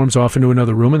then storms off into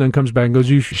another room and then comes back and goes,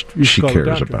 you should she call cares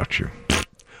the doctor. about you.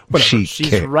 Whatever.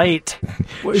 She's right.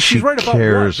 Well, she's right about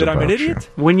what? That I'm an idiot?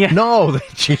 No,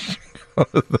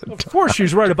 of course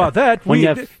she's right about that.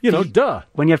 Duh.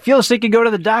 When you feel sick, you go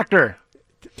to the doctor.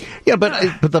 Yeah, but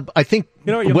I think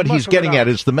what he's getting at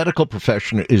is the medical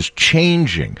profession is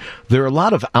changing. There are a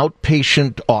lot of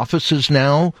outpatient offices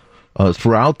now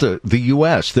throughout the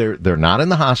U.S. They're not in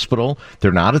the hospital.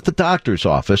 They're not at the doctor's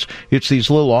office. It's these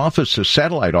little offices,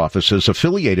 satellite offices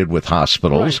affiliated with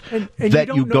hospitals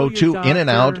that you go to in and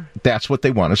out. That's what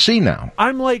they want to see now.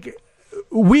 I'm like,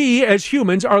 we as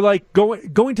humans are like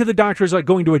going to the doctor is like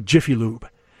going to a Jiffy Lube.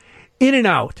 In and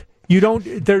out. We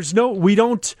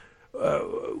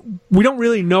don't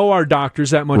really know our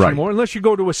doctors that much anymore, unless you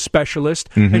go to a specialist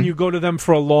and you go to them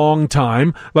for a long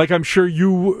time. Like I'm sure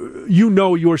you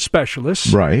know your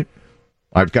specialists, right?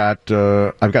 I've got 2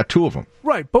 of them,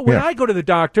 right? But when I go to the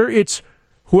doctor, it's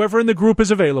whoever in the group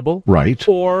is available, right?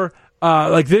 Or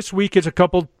like this week, it's a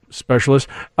couple specialists,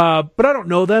 but I don't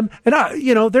know them, and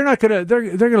they're not gonna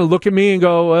they're gonna look at me and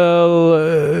go,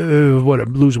 well,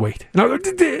 lose weight,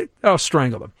 and I'll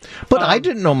strangle them. But I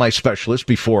didn't know my specialist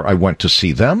before I went to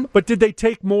see them. But did they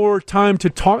take more time to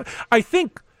talk? I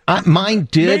think mine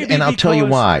did, and I'll tell you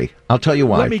why.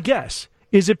 Let me guess.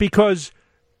 Is it because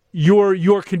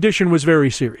your condition was very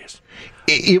serious?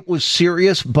 It was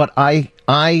serious, but I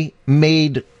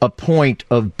made a point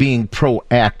of being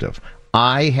proactive.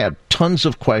 I had tons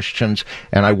of questions,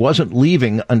 and I wasn't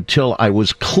leaving until I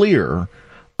was clear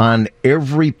on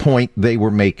every point they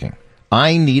were making.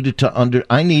 I needed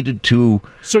to.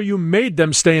 So you made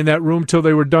them stay in that room till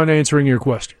they were done answering your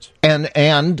questions.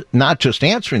 And not just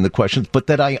answering the questions, but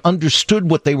that I understood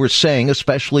what they were saying,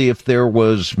 especially if there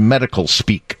was medical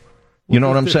speak. You know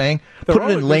what I'm saying? Put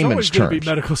it in layman's terms. There's always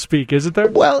medical speak, isn't there?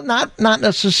 Well, not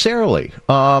necessarily.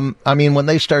 I mean, when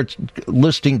they start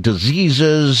listing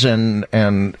diseases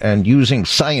and using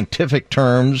scientific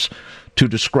terms to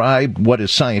describe what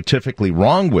is scientifically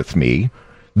wrong with me,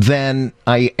 then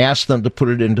I ask them to put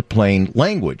it into plain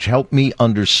language. Help me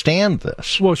understand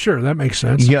this. Well, sure, that makes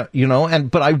sense. Yeah,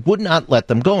 but I would not let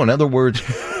them go. In other words,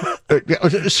 I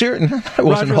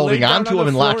wasn't holding on to him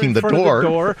and locking the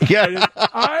door. Yeah,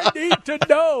 I need to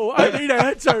know. I need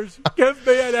answers. Give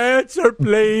me an answer,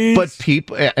 please. But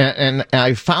people, and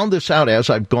I found this out as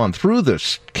I've gone through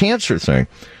this cancer thing,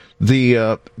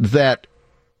 that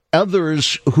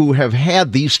others who have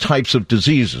had these types of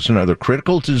diseases, either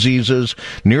critical diseases,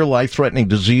 near life-threatening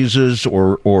diseases,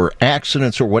 or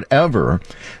accidents or whatever,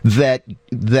 that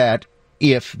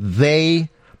if they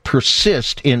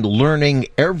persist in learning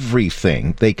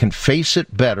everything, they can face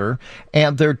it better,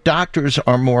 and their doctors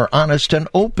are more honest and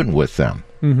open with them.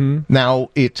 Mm-hmm.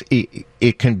 Now,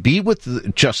 it can be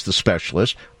with just the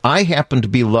specialist. I happen to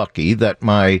be lucky that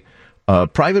my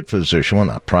private physician, well,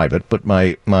 not private, but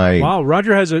my Wow,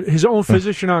 Roger has his own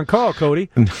physician on call, Cody.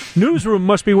 Newsroom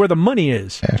must be where the money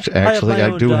is. Actually,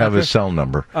 I do have his cell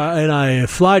number. And I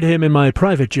fly to him in my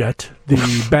private jet, the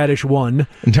Badish 1.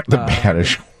 The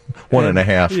Badish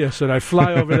 1.5. Yes, and I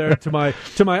fly over there to my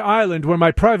island where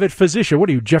my private physician, what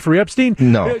are you, Jeffrey Epstein?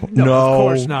 No, of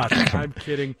course not. I'm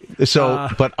kidding. So,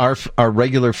 but our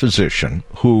regular physician,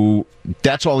 who,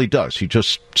 that's all he does. He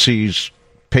just sees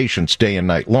patients day and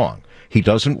night long. He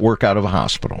doesn't work out of a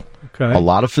hospital. Okay. A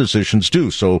lot of physicians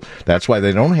do, so that's why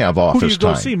they don't have office time. Who do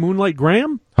you go see, Moonlight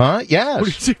Graham? Huh?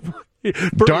 Yes.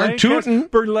 Darn tootin'.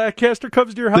 Bert Lancaster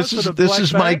comes to your house. This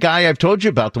is my guy I've told you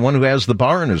about, the one who has the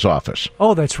bar in his office.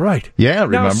 Oh, that's right. Yeah,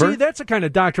 remember? Now, see, that's the kind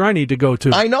of doctor I need to go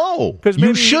to. I know.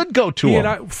 You should go to him.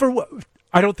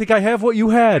 I don't think I have what you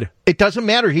had. It doesn't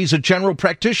matter. He's a general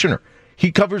practitioner.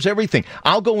 He covers everything.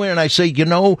 I'll go in and I say,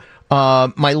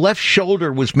 my left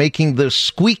shoulder was making this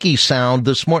squeaky sound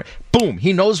this morning. Boom.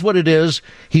 He knows what it is.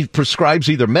 He prescribes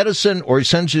either medicine, or he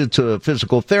sends you to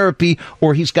physical therapy,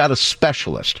 or he's got a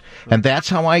specialist. And that's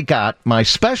how I got my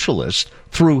specialist,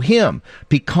 through him,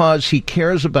 because he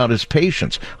cares about his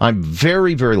patients. I'm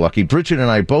very, very lucky. Bridget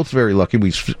and I are both very lucky.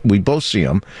 We both see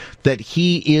him, that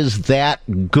he is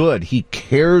that good. He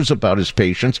cares about his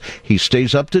patients. He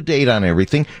stays up to date on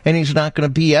everything, and he's not going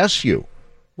to BS you.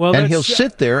 Well, and he'll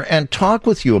sit there and talk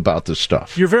with you about this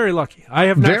stuff. You're very lucky. I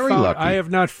have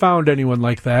not found anyone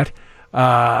like that.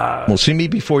 Well, see me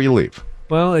before you leave.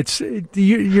 Well,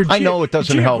 I know it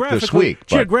doesn't help this week. But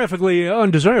geographically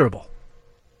undesirable.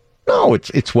 No,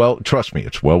 it's well. Trust me,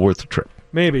 it's well worth the trip.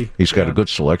 Maybe he's got a good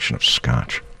selection of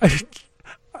scotch.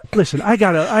 Listen, I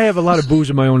have a lot of booze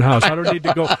in my own house. I don't need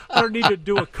to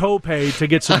do a copay to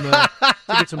get some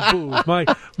booze. My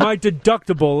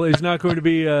deductible is not going to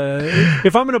be.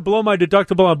 If I'm going to blow my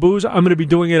deductible on booze, I'm going to be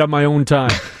doing it on my own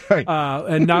time,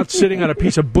 and not sitting on a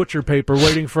piece of butcher paper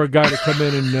waiting for a guy to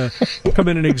come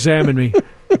in and examine me,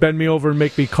 bend me over, and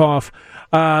make me cough.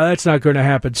 That's not going to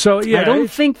happen. So yeah, I don't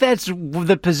think that's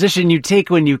the position you take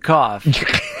when you cough.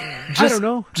 I don't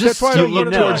know. That's why you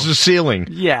look towards the ceiling.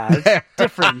 Yeah, it's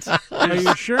different. Are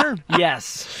you sure?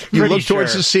 Yes. You look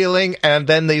towards the ceiling, and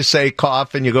then they say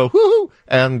cough, and you go, whoo,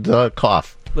 and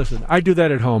cough. Listen, I do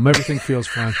that at home. Everything feels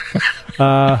fine.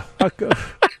 I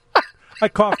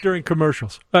cough during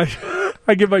commercials.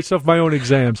 I give myself my own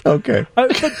exams. Okay.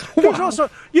 But there's also,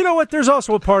 you know what? There's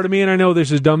also a part of me, and I know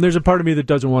this is dumb, there's a part of me that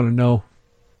doesn't want to know.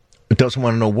 It doesn't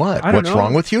want to know what? What's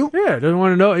wrong with you? Yeah, it doesn't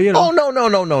want to know.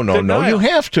 Oh, no. You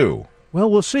have to. Well,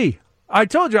 we'll see. I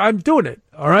told you, I'm doing it.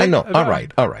 All right? I know. All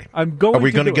right. I'm going. Are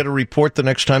we going to get a report the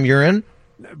next time you're in?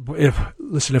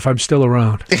 If I'm still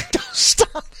around.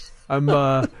 Stop.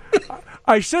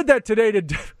 I said that today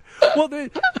to... Well,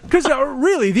 because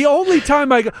really, the only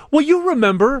time you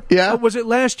remember, was it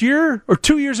last year or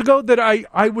 2 years ago that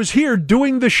I was here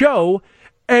doing the show,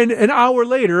 and an hour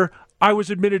later, I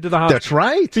was admitted to the hospital. That's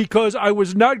right. Because I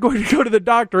was not going to go to the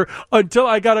doctor until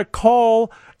I got a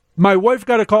call. My wife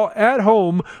got a call at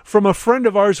home from a friend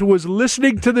of ours who was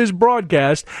listening to this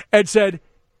broadcast and said,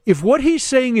 if what he's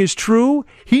saying is true,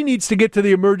 he needs to get to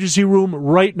the emergency room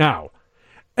right now.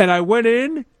 And I went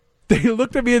in. They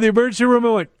looked at me in the emergency room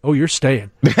and went, "Oh, you're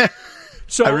staying."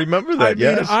 So I remember that.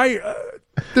 Yes.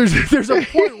 There's a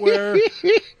point where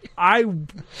I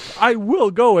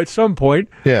will go at some point.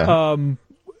 Yeah.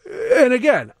 And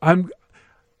again,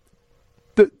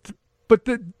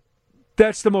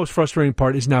 that's the most frustrating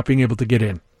part, is not being able to get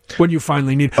in when you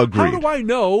finally need. Agreed. How do I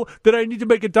know that I need to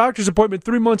make a doctor's appointment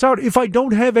 3 months out if I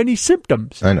don't have any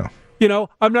symptoms? I know.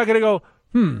 I'm not going to go,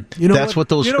 That's what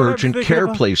those urgent care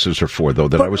places are for, though,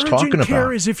 that I was talking about. Urgent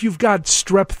care is if you've got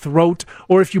strep throat,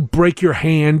 or if you break your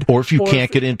hand. Or if you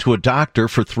can't get into a doctor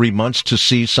for 3 months to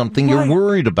see something you're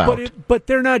worried about. But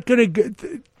they're not going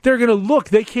to, they're going to look.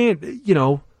 They can't,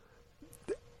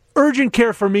 urgent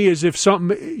care for me is if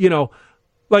something,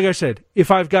 like I said,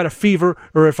 if I've got a fever,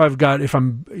 or if I'm,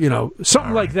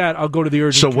 something like that, I'll go to the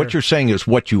urgent care. So what you're saying is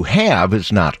what you have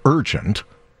is not urgent.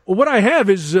 Well, what I have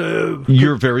is...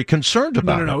 you're very concerned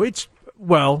about it.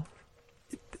 No.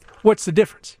 What's the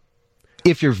difference?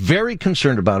 If you're very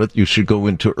concerned about it, you should go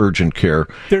into urgent care.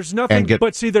 There's nothing,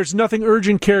 there's nothing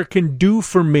urgent care can do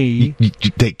for me.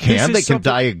 They can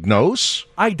diagnose.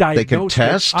 I diagnose. They can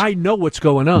test. I know what's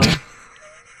going on.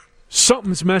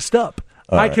 Something's messed up.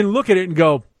 I can look at it and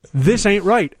go, this ain't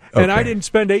right. Okay. And I didn't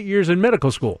spend 8 years in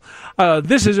medical school.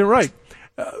 This isn't right.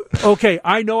 Okay,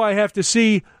 I know I have to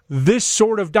see this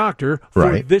sort of doctor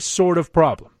for this sort of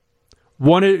problem.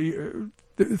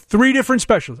 3 different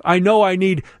specialists. I know I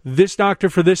need this doctor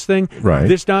for this thing,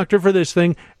 this doctor for this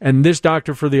thing, and this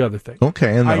doctor for the other thing.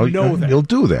 Okay, and I know that. You'll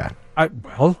do that. I'm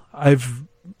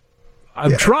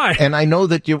trying. And I know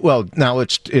that now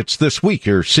it's this week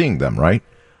you're seeing them, right?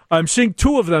 I'm seeing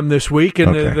 2 of them this week,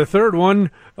 and the third one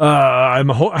I'm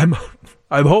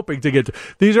hoping to get to.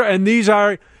 These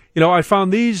are I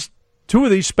found 2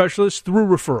 of these specialists through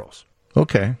referrals.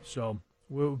 Okay. So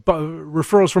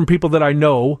referrals from people that I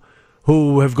know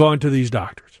who have gone to these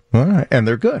doctors. All right, and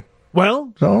they're good.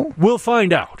 Well, we'll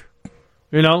find out.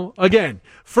 Again,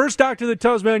 first doctor that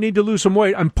tells me I need to lose some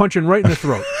weight, I'm punching right in the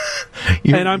throat.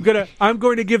 And I'm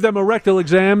going to give them a rectal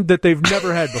exam that they've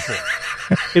never had before.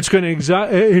 It's going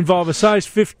to involve a size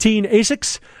 15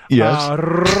 Asics. Yes.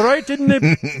 Right in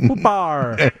the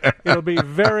bar. It'll be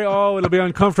it'll be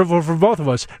uncomfortable for both of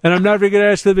us. And I'm not even going to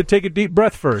ask them to take a deep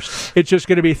breath first. It's just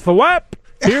going to be thwap.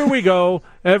 Here we go.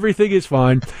 Everything is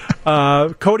fine.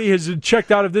 Cody has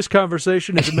checked out of this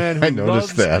conversation as a man who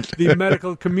loves the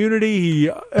medical community.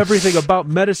 Everything about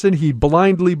medicine he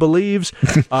blindly believes.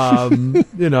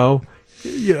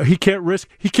 He can't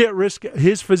risk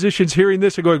his physicians hearing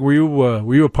this and going, were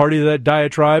you a party to that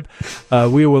diatribe?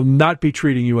 We will not be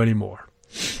treating you anymore.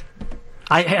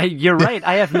 You're right.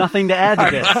 I have nothing to add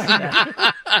to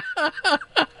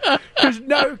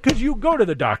this. Because you go to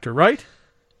the doctor, right?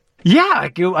 Yeah,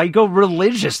 I go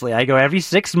religiously. I go every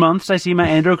 6 months. I see my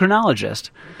endocrinologist,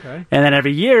 and then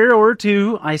every year or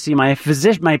 2, I see my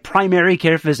primary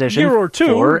care physician. Year or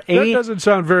 2? That doesn't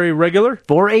sound very regular.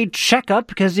 For a checkup,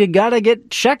 because you gotta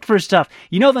get checked for stuff.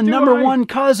 The number one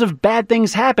cause of bad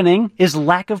things happening is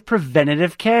lack of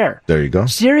preventative care. There you go.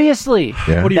 Seriously.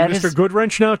 Yeah. What are you, Mr.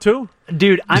 Goodwrench now too?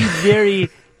 Dude, I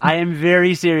am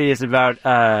very serious about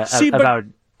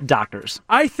doctors.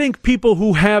 I think people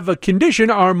who have a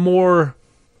condition are more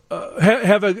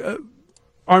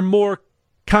are more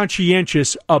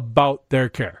conscientious about their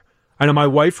care. I know my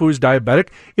wife, who is diabetic,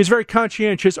 is very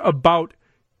conscientious about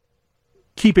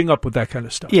keeping up with that kind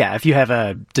of stuff. Yeah, if you have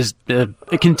a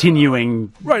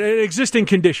continuing an existing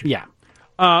condition. Yeah.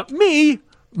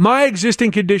 My existing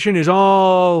condition is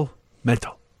all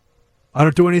mental. I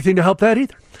don't do anything to help that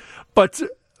either. But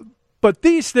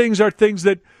these things are things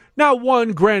that. Now,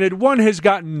 granted,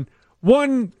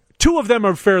 two of them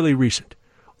are fairly recent.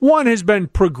 One has been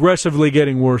progressively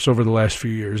getting worse over the last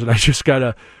few years, and I just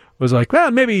was like,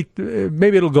 well, maybe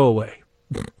it'll go away.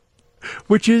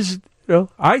 Which is,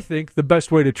 I think, the best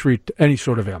way to treat any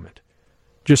sort of ailment.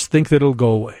 Just think that it'll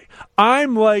go away.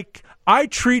 I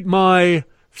treat my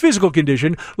physical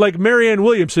condition like Marianne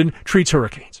Williamson treats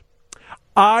hurricanes.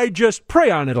 I just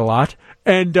prey on it a lot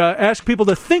and ask people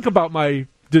to think about my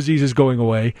diseases going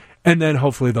away, and then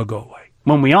hopefully they'll go away.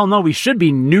 When we all know we should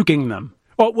be nuking them.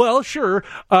 Oh, well, sure.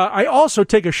 I also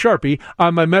take a Sharpie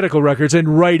on my medical records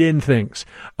and write in things.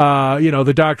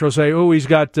 The doctor will say, he's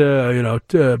got,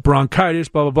 bronchitis,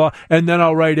 blah, blah, blah. And then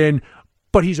I'll write in,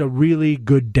 but he's a really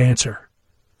good dancer.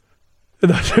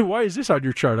 And they'll say, why is this on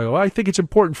your chart? I go, I think it's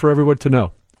important for everyone to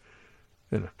know.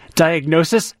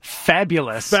 Diagnosis,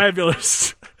 fabulous.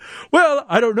 Fabulous. Well,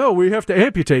 I don't know. We have to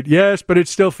amputate. Yes, but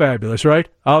it's still fabulous, right?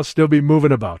 I'll still be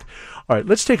moving about. All right,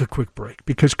 let's take a quick break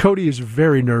because Cody is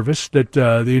very nervous that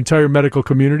the entire medical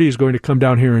community is going to come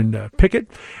down here and picket.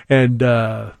 And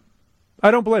I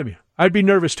don't blame you. I'd be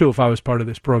nervous, too, if I was part of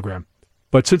this program.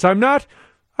 But since I'm not,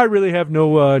 I really have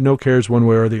no cares one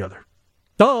way or the other.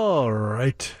 All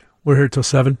right. We're here till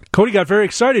 7. Cody got very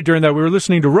excited during that. We were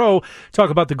listening to Roe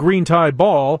talk about the Green Tie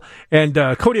Ball, and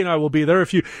Cody and I will be there.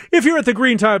 If you're at the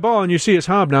Green Tie Ball and you see us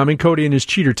hobnobbing, Cody in his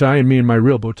cheater tie and me in my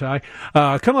real bow tie,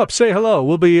 come up, say hello.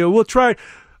 We'll try.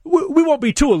 We won't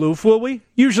be too aloof, will we?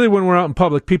 Usually when we're out in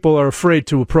public, people are afraid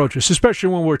to approach us, especially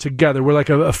when we're together. We're like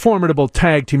a formidable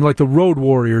tag team, like the Road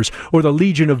Warriors or the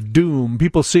Legion of Doom.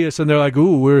 People see us and they're like,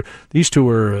 ooh, these two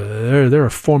are, they're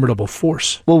a formidable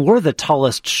force. Well, we're the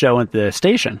tallest show at the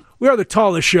station. We are the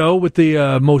tallest show with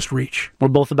the most reach. We're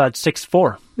both about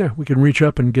 6'4". Yeah, we can reach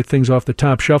up and get things off the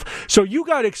top shelf. So you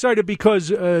got excited because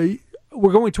we're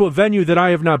going to a venue that I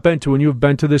have not been to, and you've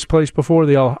been to this place before,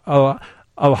 the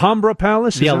Alhambra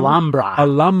Palace? The Alhambra.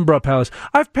 Alhambra Palace.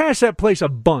 I've passed that place a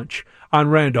bunch on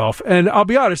Randolph, and I'll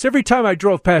be honest, every time I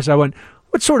drove past, I went,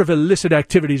 what sort of illicit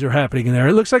activities are happening in there?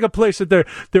 It looks like a place that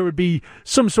there would be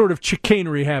some sort of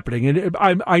chicanery happening, and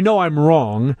I know I'm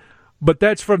wrong, but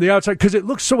that's from the outside, because it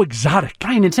looks so exotic.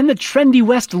 Fine, it's in the trendy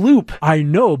West Loop. I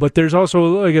know, but there's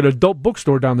also like an adult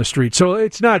bookstore down the street, so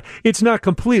it's not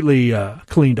completely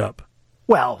cleaned up.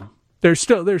 Well, There's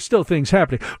still things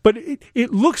happening, but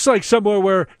it looks like somewhere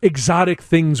where exotic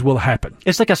things will happen.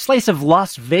 It's like a slice of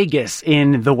Las Vegas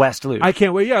in the West Loop. I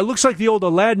can't wait. Yeah, it looks like the old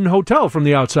Aladdin Hotel from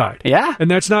the outside. Yeah. And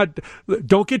that's not,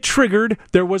 don't get triggered.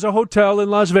 There was a hotel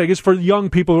in Las Vegas for young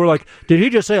people who were like, did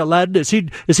he just say Aladdin? Is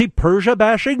he Persia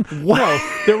bashing? What? No,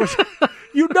 there was,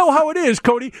 you know how it is,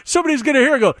 Cody. Somebody's going to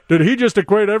hear and go, did he just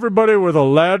equate everybody with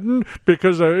Aladdin?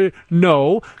 Because,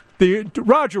 no.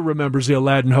 Roger remembers the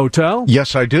Aladdin Hotel.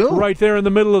 Yes, I do. Right there in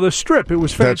the middle of the strip. It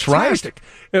was fantastic.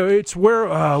 That's right. It's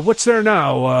where, what's there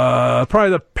now? Probably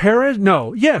the Paris?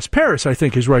 No. Yes, Paris, I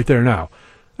think, is right there now.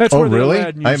 That's where really? The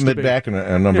Aladdin used I haven't to been be. back in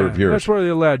a number of years. That's where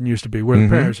the Aladdin used to be, where the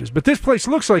Paris is. But this place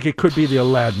looks like it could be the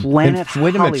Aladdin. Planet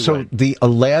Wait a minute. So Hollywood. the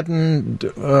Aladdin,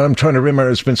 I'm trying to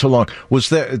remember, it's been so long.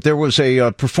 There was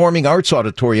a performing arts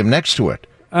auditorium next to it.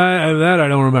 That I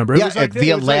don't remember. Yeah, at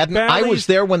the Aladdin. I was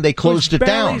there when they closed it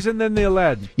down. Bally's and then the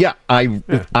Aladdin. Yeah,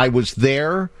 I was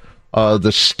there.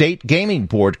 The state gaming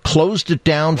board closed it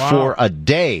down for a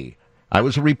day. I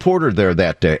was a reporter there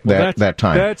that day. That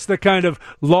time. That's the kind of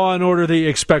law and order that you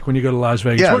expect when you go to Las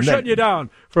Vegas. Yeah, We're shutting you down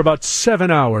for about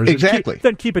 7 hours. Exactly.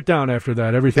 Then keep it down after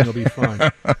that. Everything will be fine.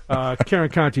 Karen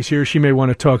Conti's here. She may want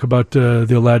to talk about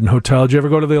the Aladdin Hotel. Did you ever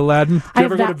go to the Aladdin? Did you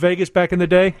ever go to Vegas back in the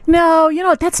day? No,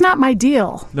 that's not my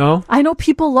deal. No? I know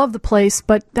people love the place,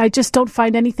 but I just don't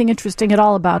find anything interesting at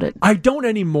all about it. I don't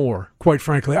anymore, quite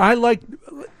frankly. I like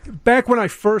back when I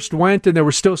first went, and there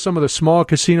were still some of the small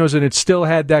casinos, and it still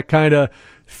had that kind of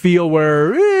feel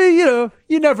where you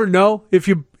never know if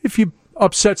you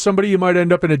upset somebody, you might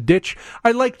end up in a ditch.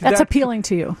 I like that. That's appealing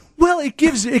to you. Well, it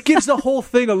gives the whole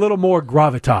thing a little more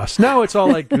gravitas. Now it's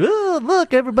all like, oh,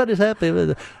 look, everybody's happy.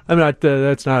 I'm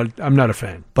not a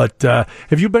fan. But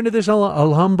have you been to this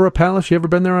Alhambra Palace? You ever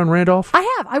been there on Randolph?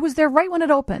 I have. I was there right when it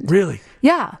opened. Really?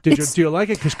 Yeah. Do you like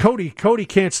it? Because Cody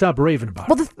can't stop raving about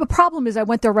it. Well, the problem is I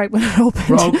went there right when it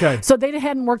opened. Okay. So they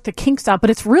hadn't worked the kinks out, but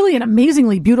it's really an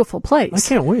amazingly beautiful place. I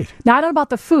can't wait. Now, I don't know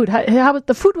about the food. How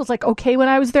the food was like okay when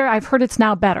I was there. I've heard it's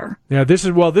now better. Yeah, this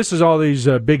is all these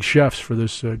big chefs for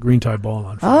this Green Tie Ball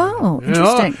on Friday. Oh,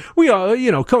 interesting. We are,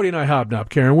 Cody and I hobnob,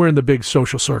 Karen. We're in the big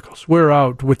social circles. We're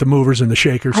out with the movers and the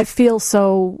shakers. I feel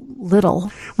so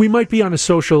little. We might be on the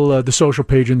social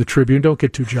page in the Tribune. Don't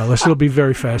get too jealous. It'll be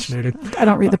very fascinating. I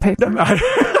don't read the paper.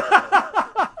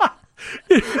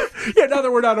 Yeah, now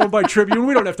that we're not owned by Tribune,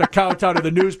 we don't have to kowtow to the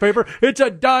newspaper. It's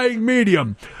a dying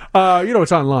medium.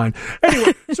 It's online.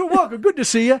 Anyway, so welcome. Good to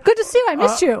see you. Good to see you. I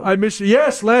missed you. I missed you.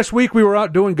 Yes, last week we were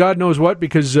out doing God knows what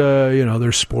because,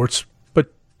 there's sports.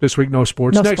 But this week, no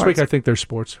sports. No Next sports. week, I think there's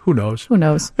sports. Who knows? Who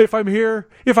knows? If I'm here,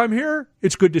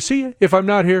 it's good to see you. If I'm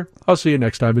not here, I'll see you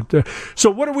next time. But,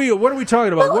 so what are we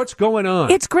talking about? Well, what's going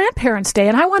on? It's Grandparents' Day,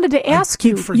 and I wanted to ask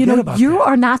you, about you that.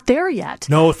 are not there yet.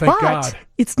 No, thank but God.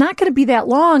 It's not going to be that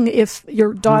long if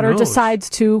your daughter decides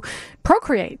to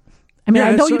procreate. I mean,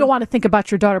 I know you don't want to think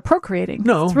about your daughter procreating.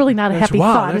 No, it's really not a happy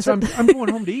thought. Is it? I'm going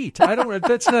home to eat. I don't.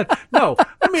 That's not. No,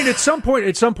 I mean, at some point,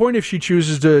 if she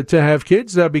chooses to have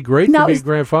kids, that'd be great to be a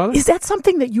grandfather. Is that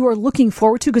something that you are looking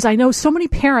forward to? Because I know so many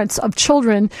parents of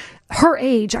children her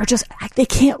age are just they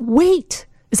can't wait.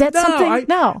 Is that something?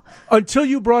 No. Until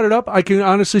you brought it up, I can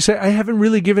honestly say I haven't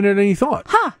really given it any thought.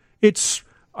 Huh? If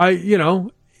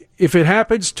it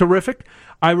happens, terrific.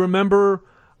 I remember.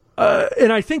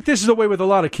 And I think this is the way with a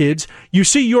lot of kids. You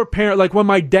see your parent, like when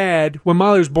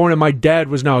Molly was born and my dad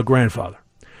was now a grandfather.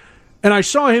 And I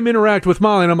saw him interact with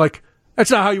Molly and I'm like,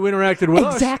 that's not how you interacted with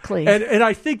us. Exactly. And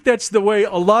I think that's the way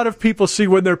a lot of people see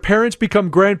when their parents become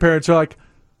grandparents. They're like,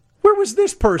 Where was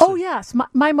this person? Oh, yes.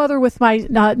 My mother with my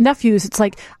nephews, it's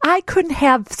like, I couldn't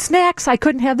have snacks. I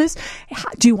couldn't have this.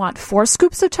 Do you want 4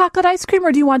 scoops of chocolate ice cream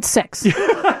or do you want 6?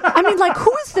 I mean, like,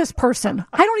 who is this person?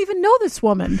 I don't even know this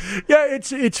woman. Yeah,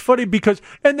 it's funny because,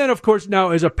 and then, of course,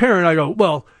 now as a parent, I go,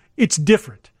 well, it's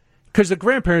different because the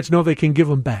grandparents know they can give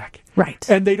them back. Right.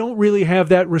 And they don't really have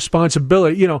that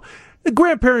responsibility. You know, the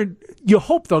grandparent, you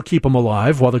hope they'll keep them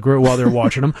alive while they're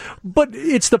watching them, but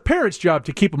it's the parent's job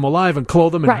to keep them alive and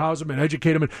clothe them and house them and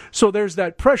educate them. And so there's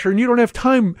that pressure, and you don't have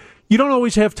time. You don't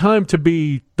always have time to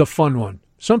be the fun one.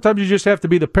 Sometimes you just have to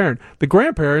be the parent. The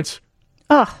grandparents,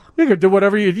 you can do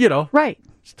whatever you know. Right.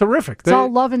 It's terrific. It's all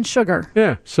love and sugar.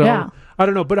 Yeah. So I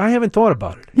don't know, but I haven't thought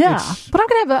about it. Yeah, but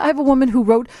I have a woman who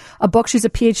wrote a book. She's a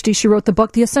PhD. She wrote the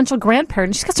book, The Essential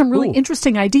Grandparent. She's got some really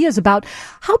interesting ideas about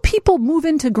how people move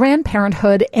into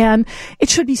grandparenthood, and it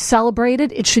should be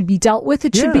celebrated. It should be dealt with.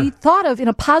 It should be thought of in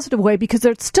a positive way because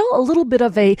there's still a little bit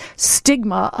of a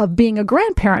stigma of being a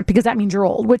grandparent because that means you're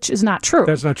old, which is not true.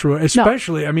 That's not true.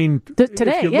 Especially, I mean,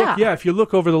 today, if you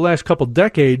look over the last couple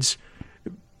decades,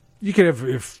 you could have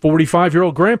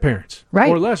 45-year-old grandparents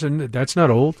or less, and that's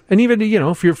not old. And even,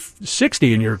 if you're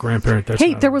 60 and you're a grandparent, that's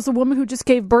not there was a woman who just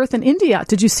gave birth in India.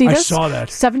 Did you see this? I saw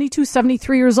that. 72,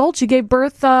 73 years old. She gave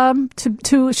birth to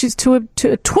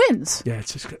twins. Yeah,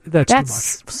 that's too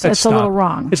much. That's a little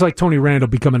wrong. It's like Tony Randall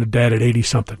becoming a dad at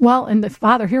 80-something. Well, and the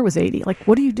father here was 80. Like,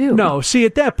 what do you do? No, see,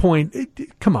 at that point,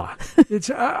 come on. It's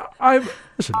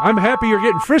listen, I'm happy you're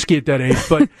getting frisky at that age,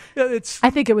 but it's...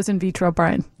 I think it was in vitro,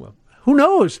 Brian. Well, who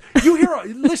knows? You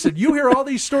hear all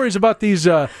these stories about these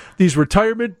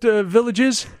retirement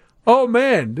villages. Oh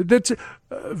man, that's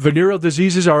venereal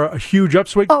diseases are a huge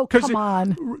upswing. Oh, come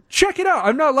on. Check it out.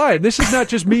 I'm not lying. This is not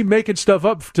just me making stuff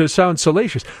up to sound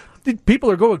salacious. People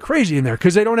are going crazy in there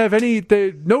because they don't have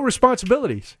no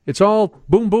responsibilities. It's all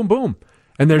boom, boom, boom.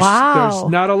 And there's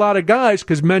not a lot of guys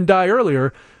because men die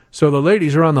earlier, so the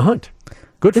ladies are on the hunt.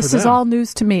 Good this for them. Is all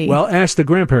news to me. Well, ask the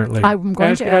grandparent lady. I'm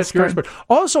going to ask your her. expert.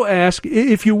 Also ask,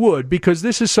 if you would, because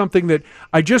this is something that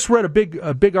I just read a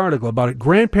big article about it.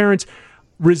 Grandparents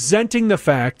resenting the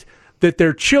fact that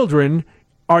their children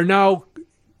are now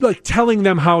like telling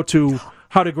them how to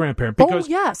grandparent. Because,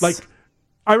 like,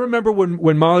 I remember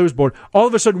when Molly was born, all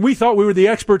of a sudden we thought we were the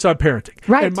experts on parenting.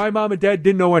 Right. And my mom and dad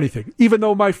didn't know anything, even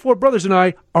though my 4 brothers and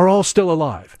I are all still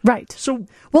alive. Right. So,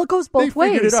 well, it goes both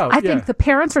ways. I think the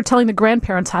parents are telling the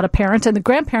grandparents how to parent, and the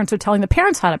grandparents are telling the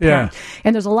parents how to parent. Yeah.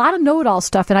 And there's a lot of know-it-all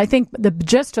stuff, and I think the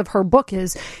gist of her book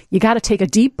is you got to take a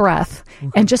deep breath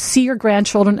and just see your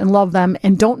grandchildren and love them,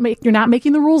 and you're not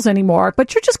making the rules anymore,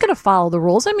 but you're just going to follow the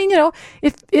rules. I mean,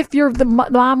 if the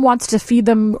mom wants to feed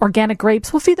them organic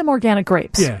grapes, we'll feed them organic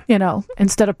grapes. Yeah.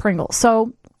 Instead of Pringles.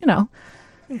 So,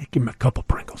 give them a couple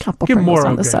Pringles. Give them more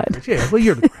on the side. Yeah, well,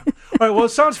 you're the grandma. All right, well, it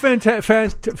sounds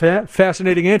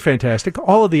fascinating and fantastic.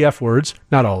 All of the F words,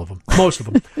 not all of them, most of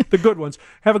them, the good ones.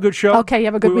 Have a good show. Okay, you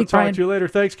have a good week, Brian. We'll talk to you later.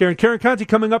 Thanks, Karen. Karen Conti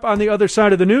coming up on the other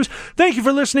side of the news. Thank you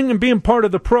for listening and being part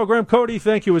of the program. Cody,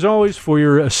 thank you as always for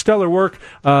your stellar work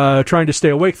trying to stay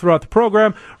awake throughout the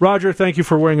program. Roger, thank you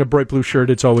for wearing a bright blue shirt.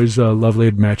 It's always lovely.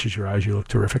 It matches your eyes. You look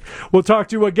terrific. We'll talk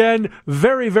to you again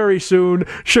very, very soon.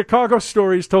 Chicago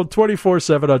stories told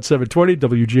 24/7 on 720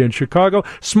 WGN Chicago.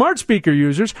 Smart speaker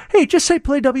users, hey, just say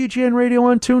play WGN Radio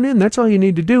on TuneIn. That's all you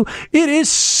need to do. It is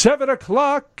 7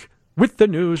 o'clock with the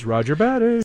news. Roger Batty.